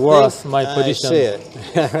get worse my position. I see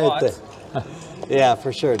it right What? there. Yeah,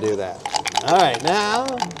 for sure do that. All right, now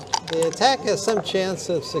the attack has some chance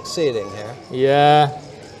of succeeding here. Yeah,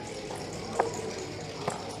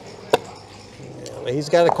 But he's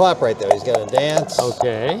got to cooperate though. He's got to dance.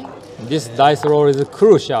 okay. This dice roll is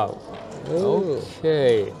crucial. Ooh.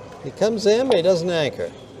 Okay. He comes in, but he doesn't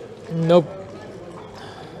anchor. Nope.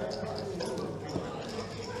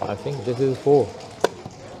 I think this is 4.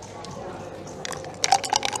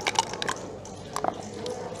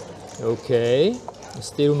 Okay.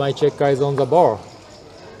 Still my checker is on the board.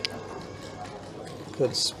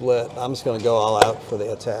 Could split. I'm just going to go all out for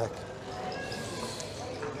the attack.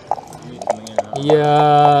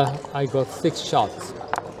 Yeah, I got 6 shots.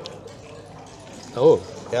 Oh,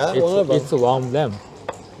 Got one of them. it's one of them.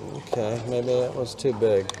 Okay, maybe that was too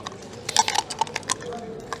big.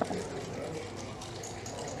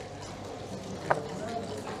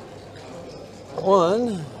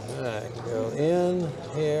 One, I can go in,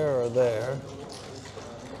 here, or there.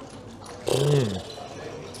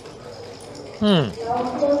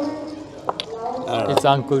 It's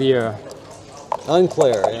unclear.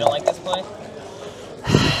 Unclear. You don't like this play?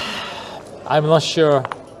 I'm not sure.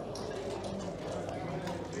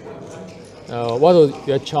 What was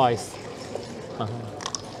your choice?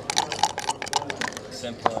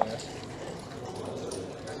 Simple.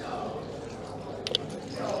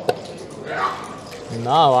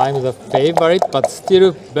 Now I'm the favorite, but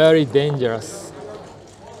still very dangerous.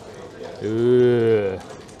 Ooh.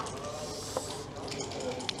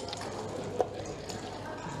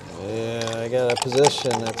 Yeah, I got a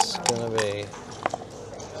position that's going to be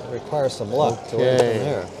require some luck to win from Okay.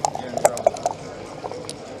 here. You're in trouble.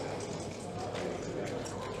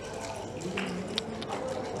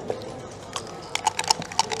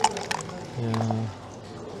 Yeah.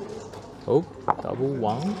 Oh, double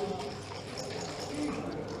 1.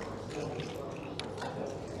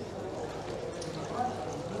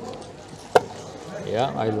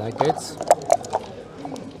 Yeah, I like it.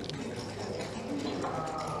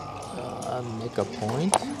 Make a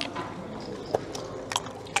point.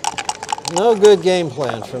 No good game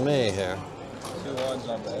plan for me here. 2 ones,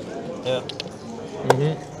 not bad. Yeah.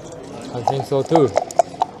 I think so too.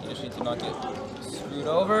 You just need to not get screwed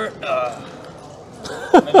over.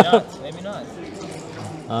 Maybe not. Maybe not. This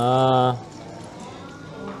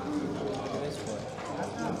way.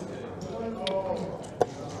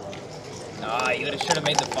 Ah, you should have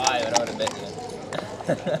made the 5. I would have bet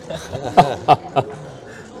you.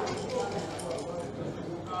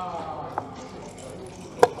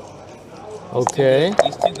 Okay.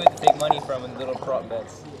 He's too good to take money from in little prop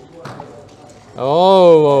bets.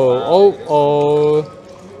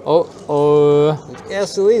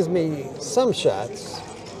 Yes, it leaves me some shots.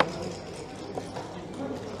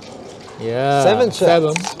 Yeah. 7 shots.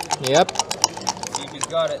 7. Yep. See if he's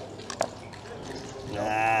got it.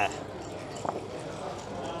 Nah.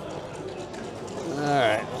 All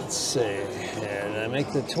right, let's see. Here, did I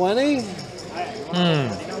make the 20?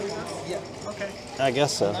 I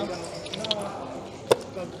guess so.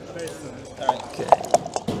 Alright. Okay.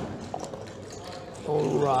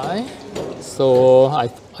 All right. So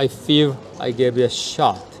I feel I gave it a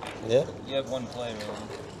shot. Yep. You have 1 play, really.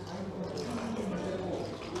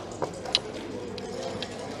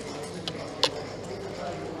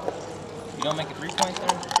 You don't make it 3 points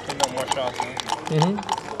there? Should no more shots, huh?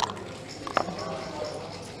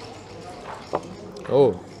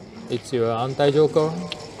 Oh, it's your anti-joker.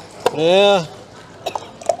 Yeah.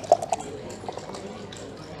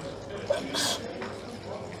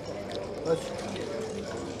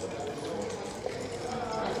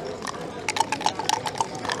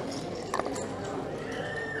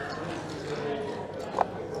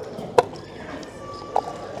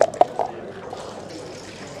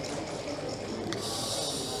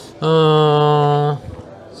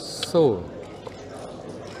 So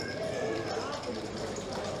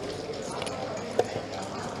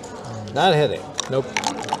Not hitting. nope.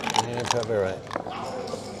 You're probably right.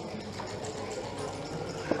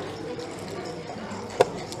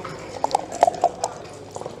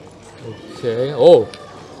 Okay. Oh,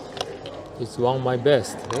 it's one of my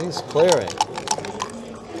best. He's clearing.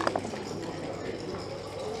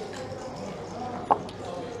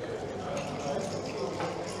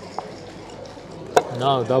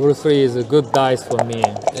 No, double three is a good dice for me.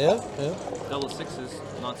 Yeah, yeah. Double sixes,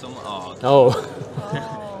 not so much. Oh,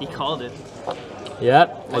 Oh, he called it. yeah.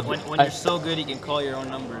 When you're so good, you can call your own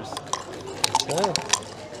numbers. Yeah.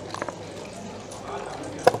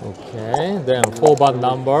 Okay, then 4 bad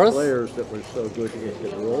numbers. Players that were so good you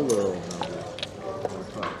could roll their own numbers.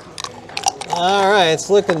 All right, it's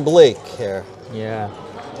looking bleak here. Yeah.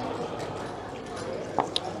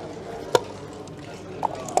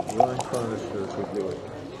 Ron Conister could do it.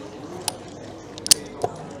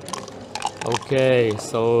 Okay,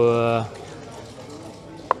 so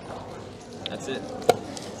That's it.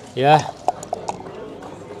 yeah,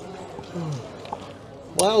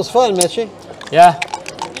 Well, that was fun, Michi. yeah,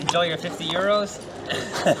 Enjoy your 50 euros.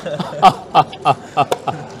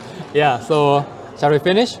 yeah. So shall we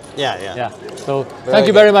finish? Yeah, yeah. Yeah. So Very thank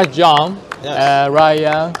you good. very much, John, Yes.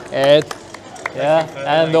 Ryan, Ed, yeah,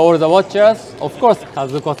 and all the watchers. Of course,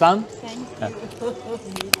 Kazuko-san. Thank you.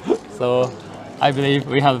 So I believe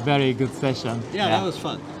we have a very good session. Yeah, that was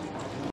fun.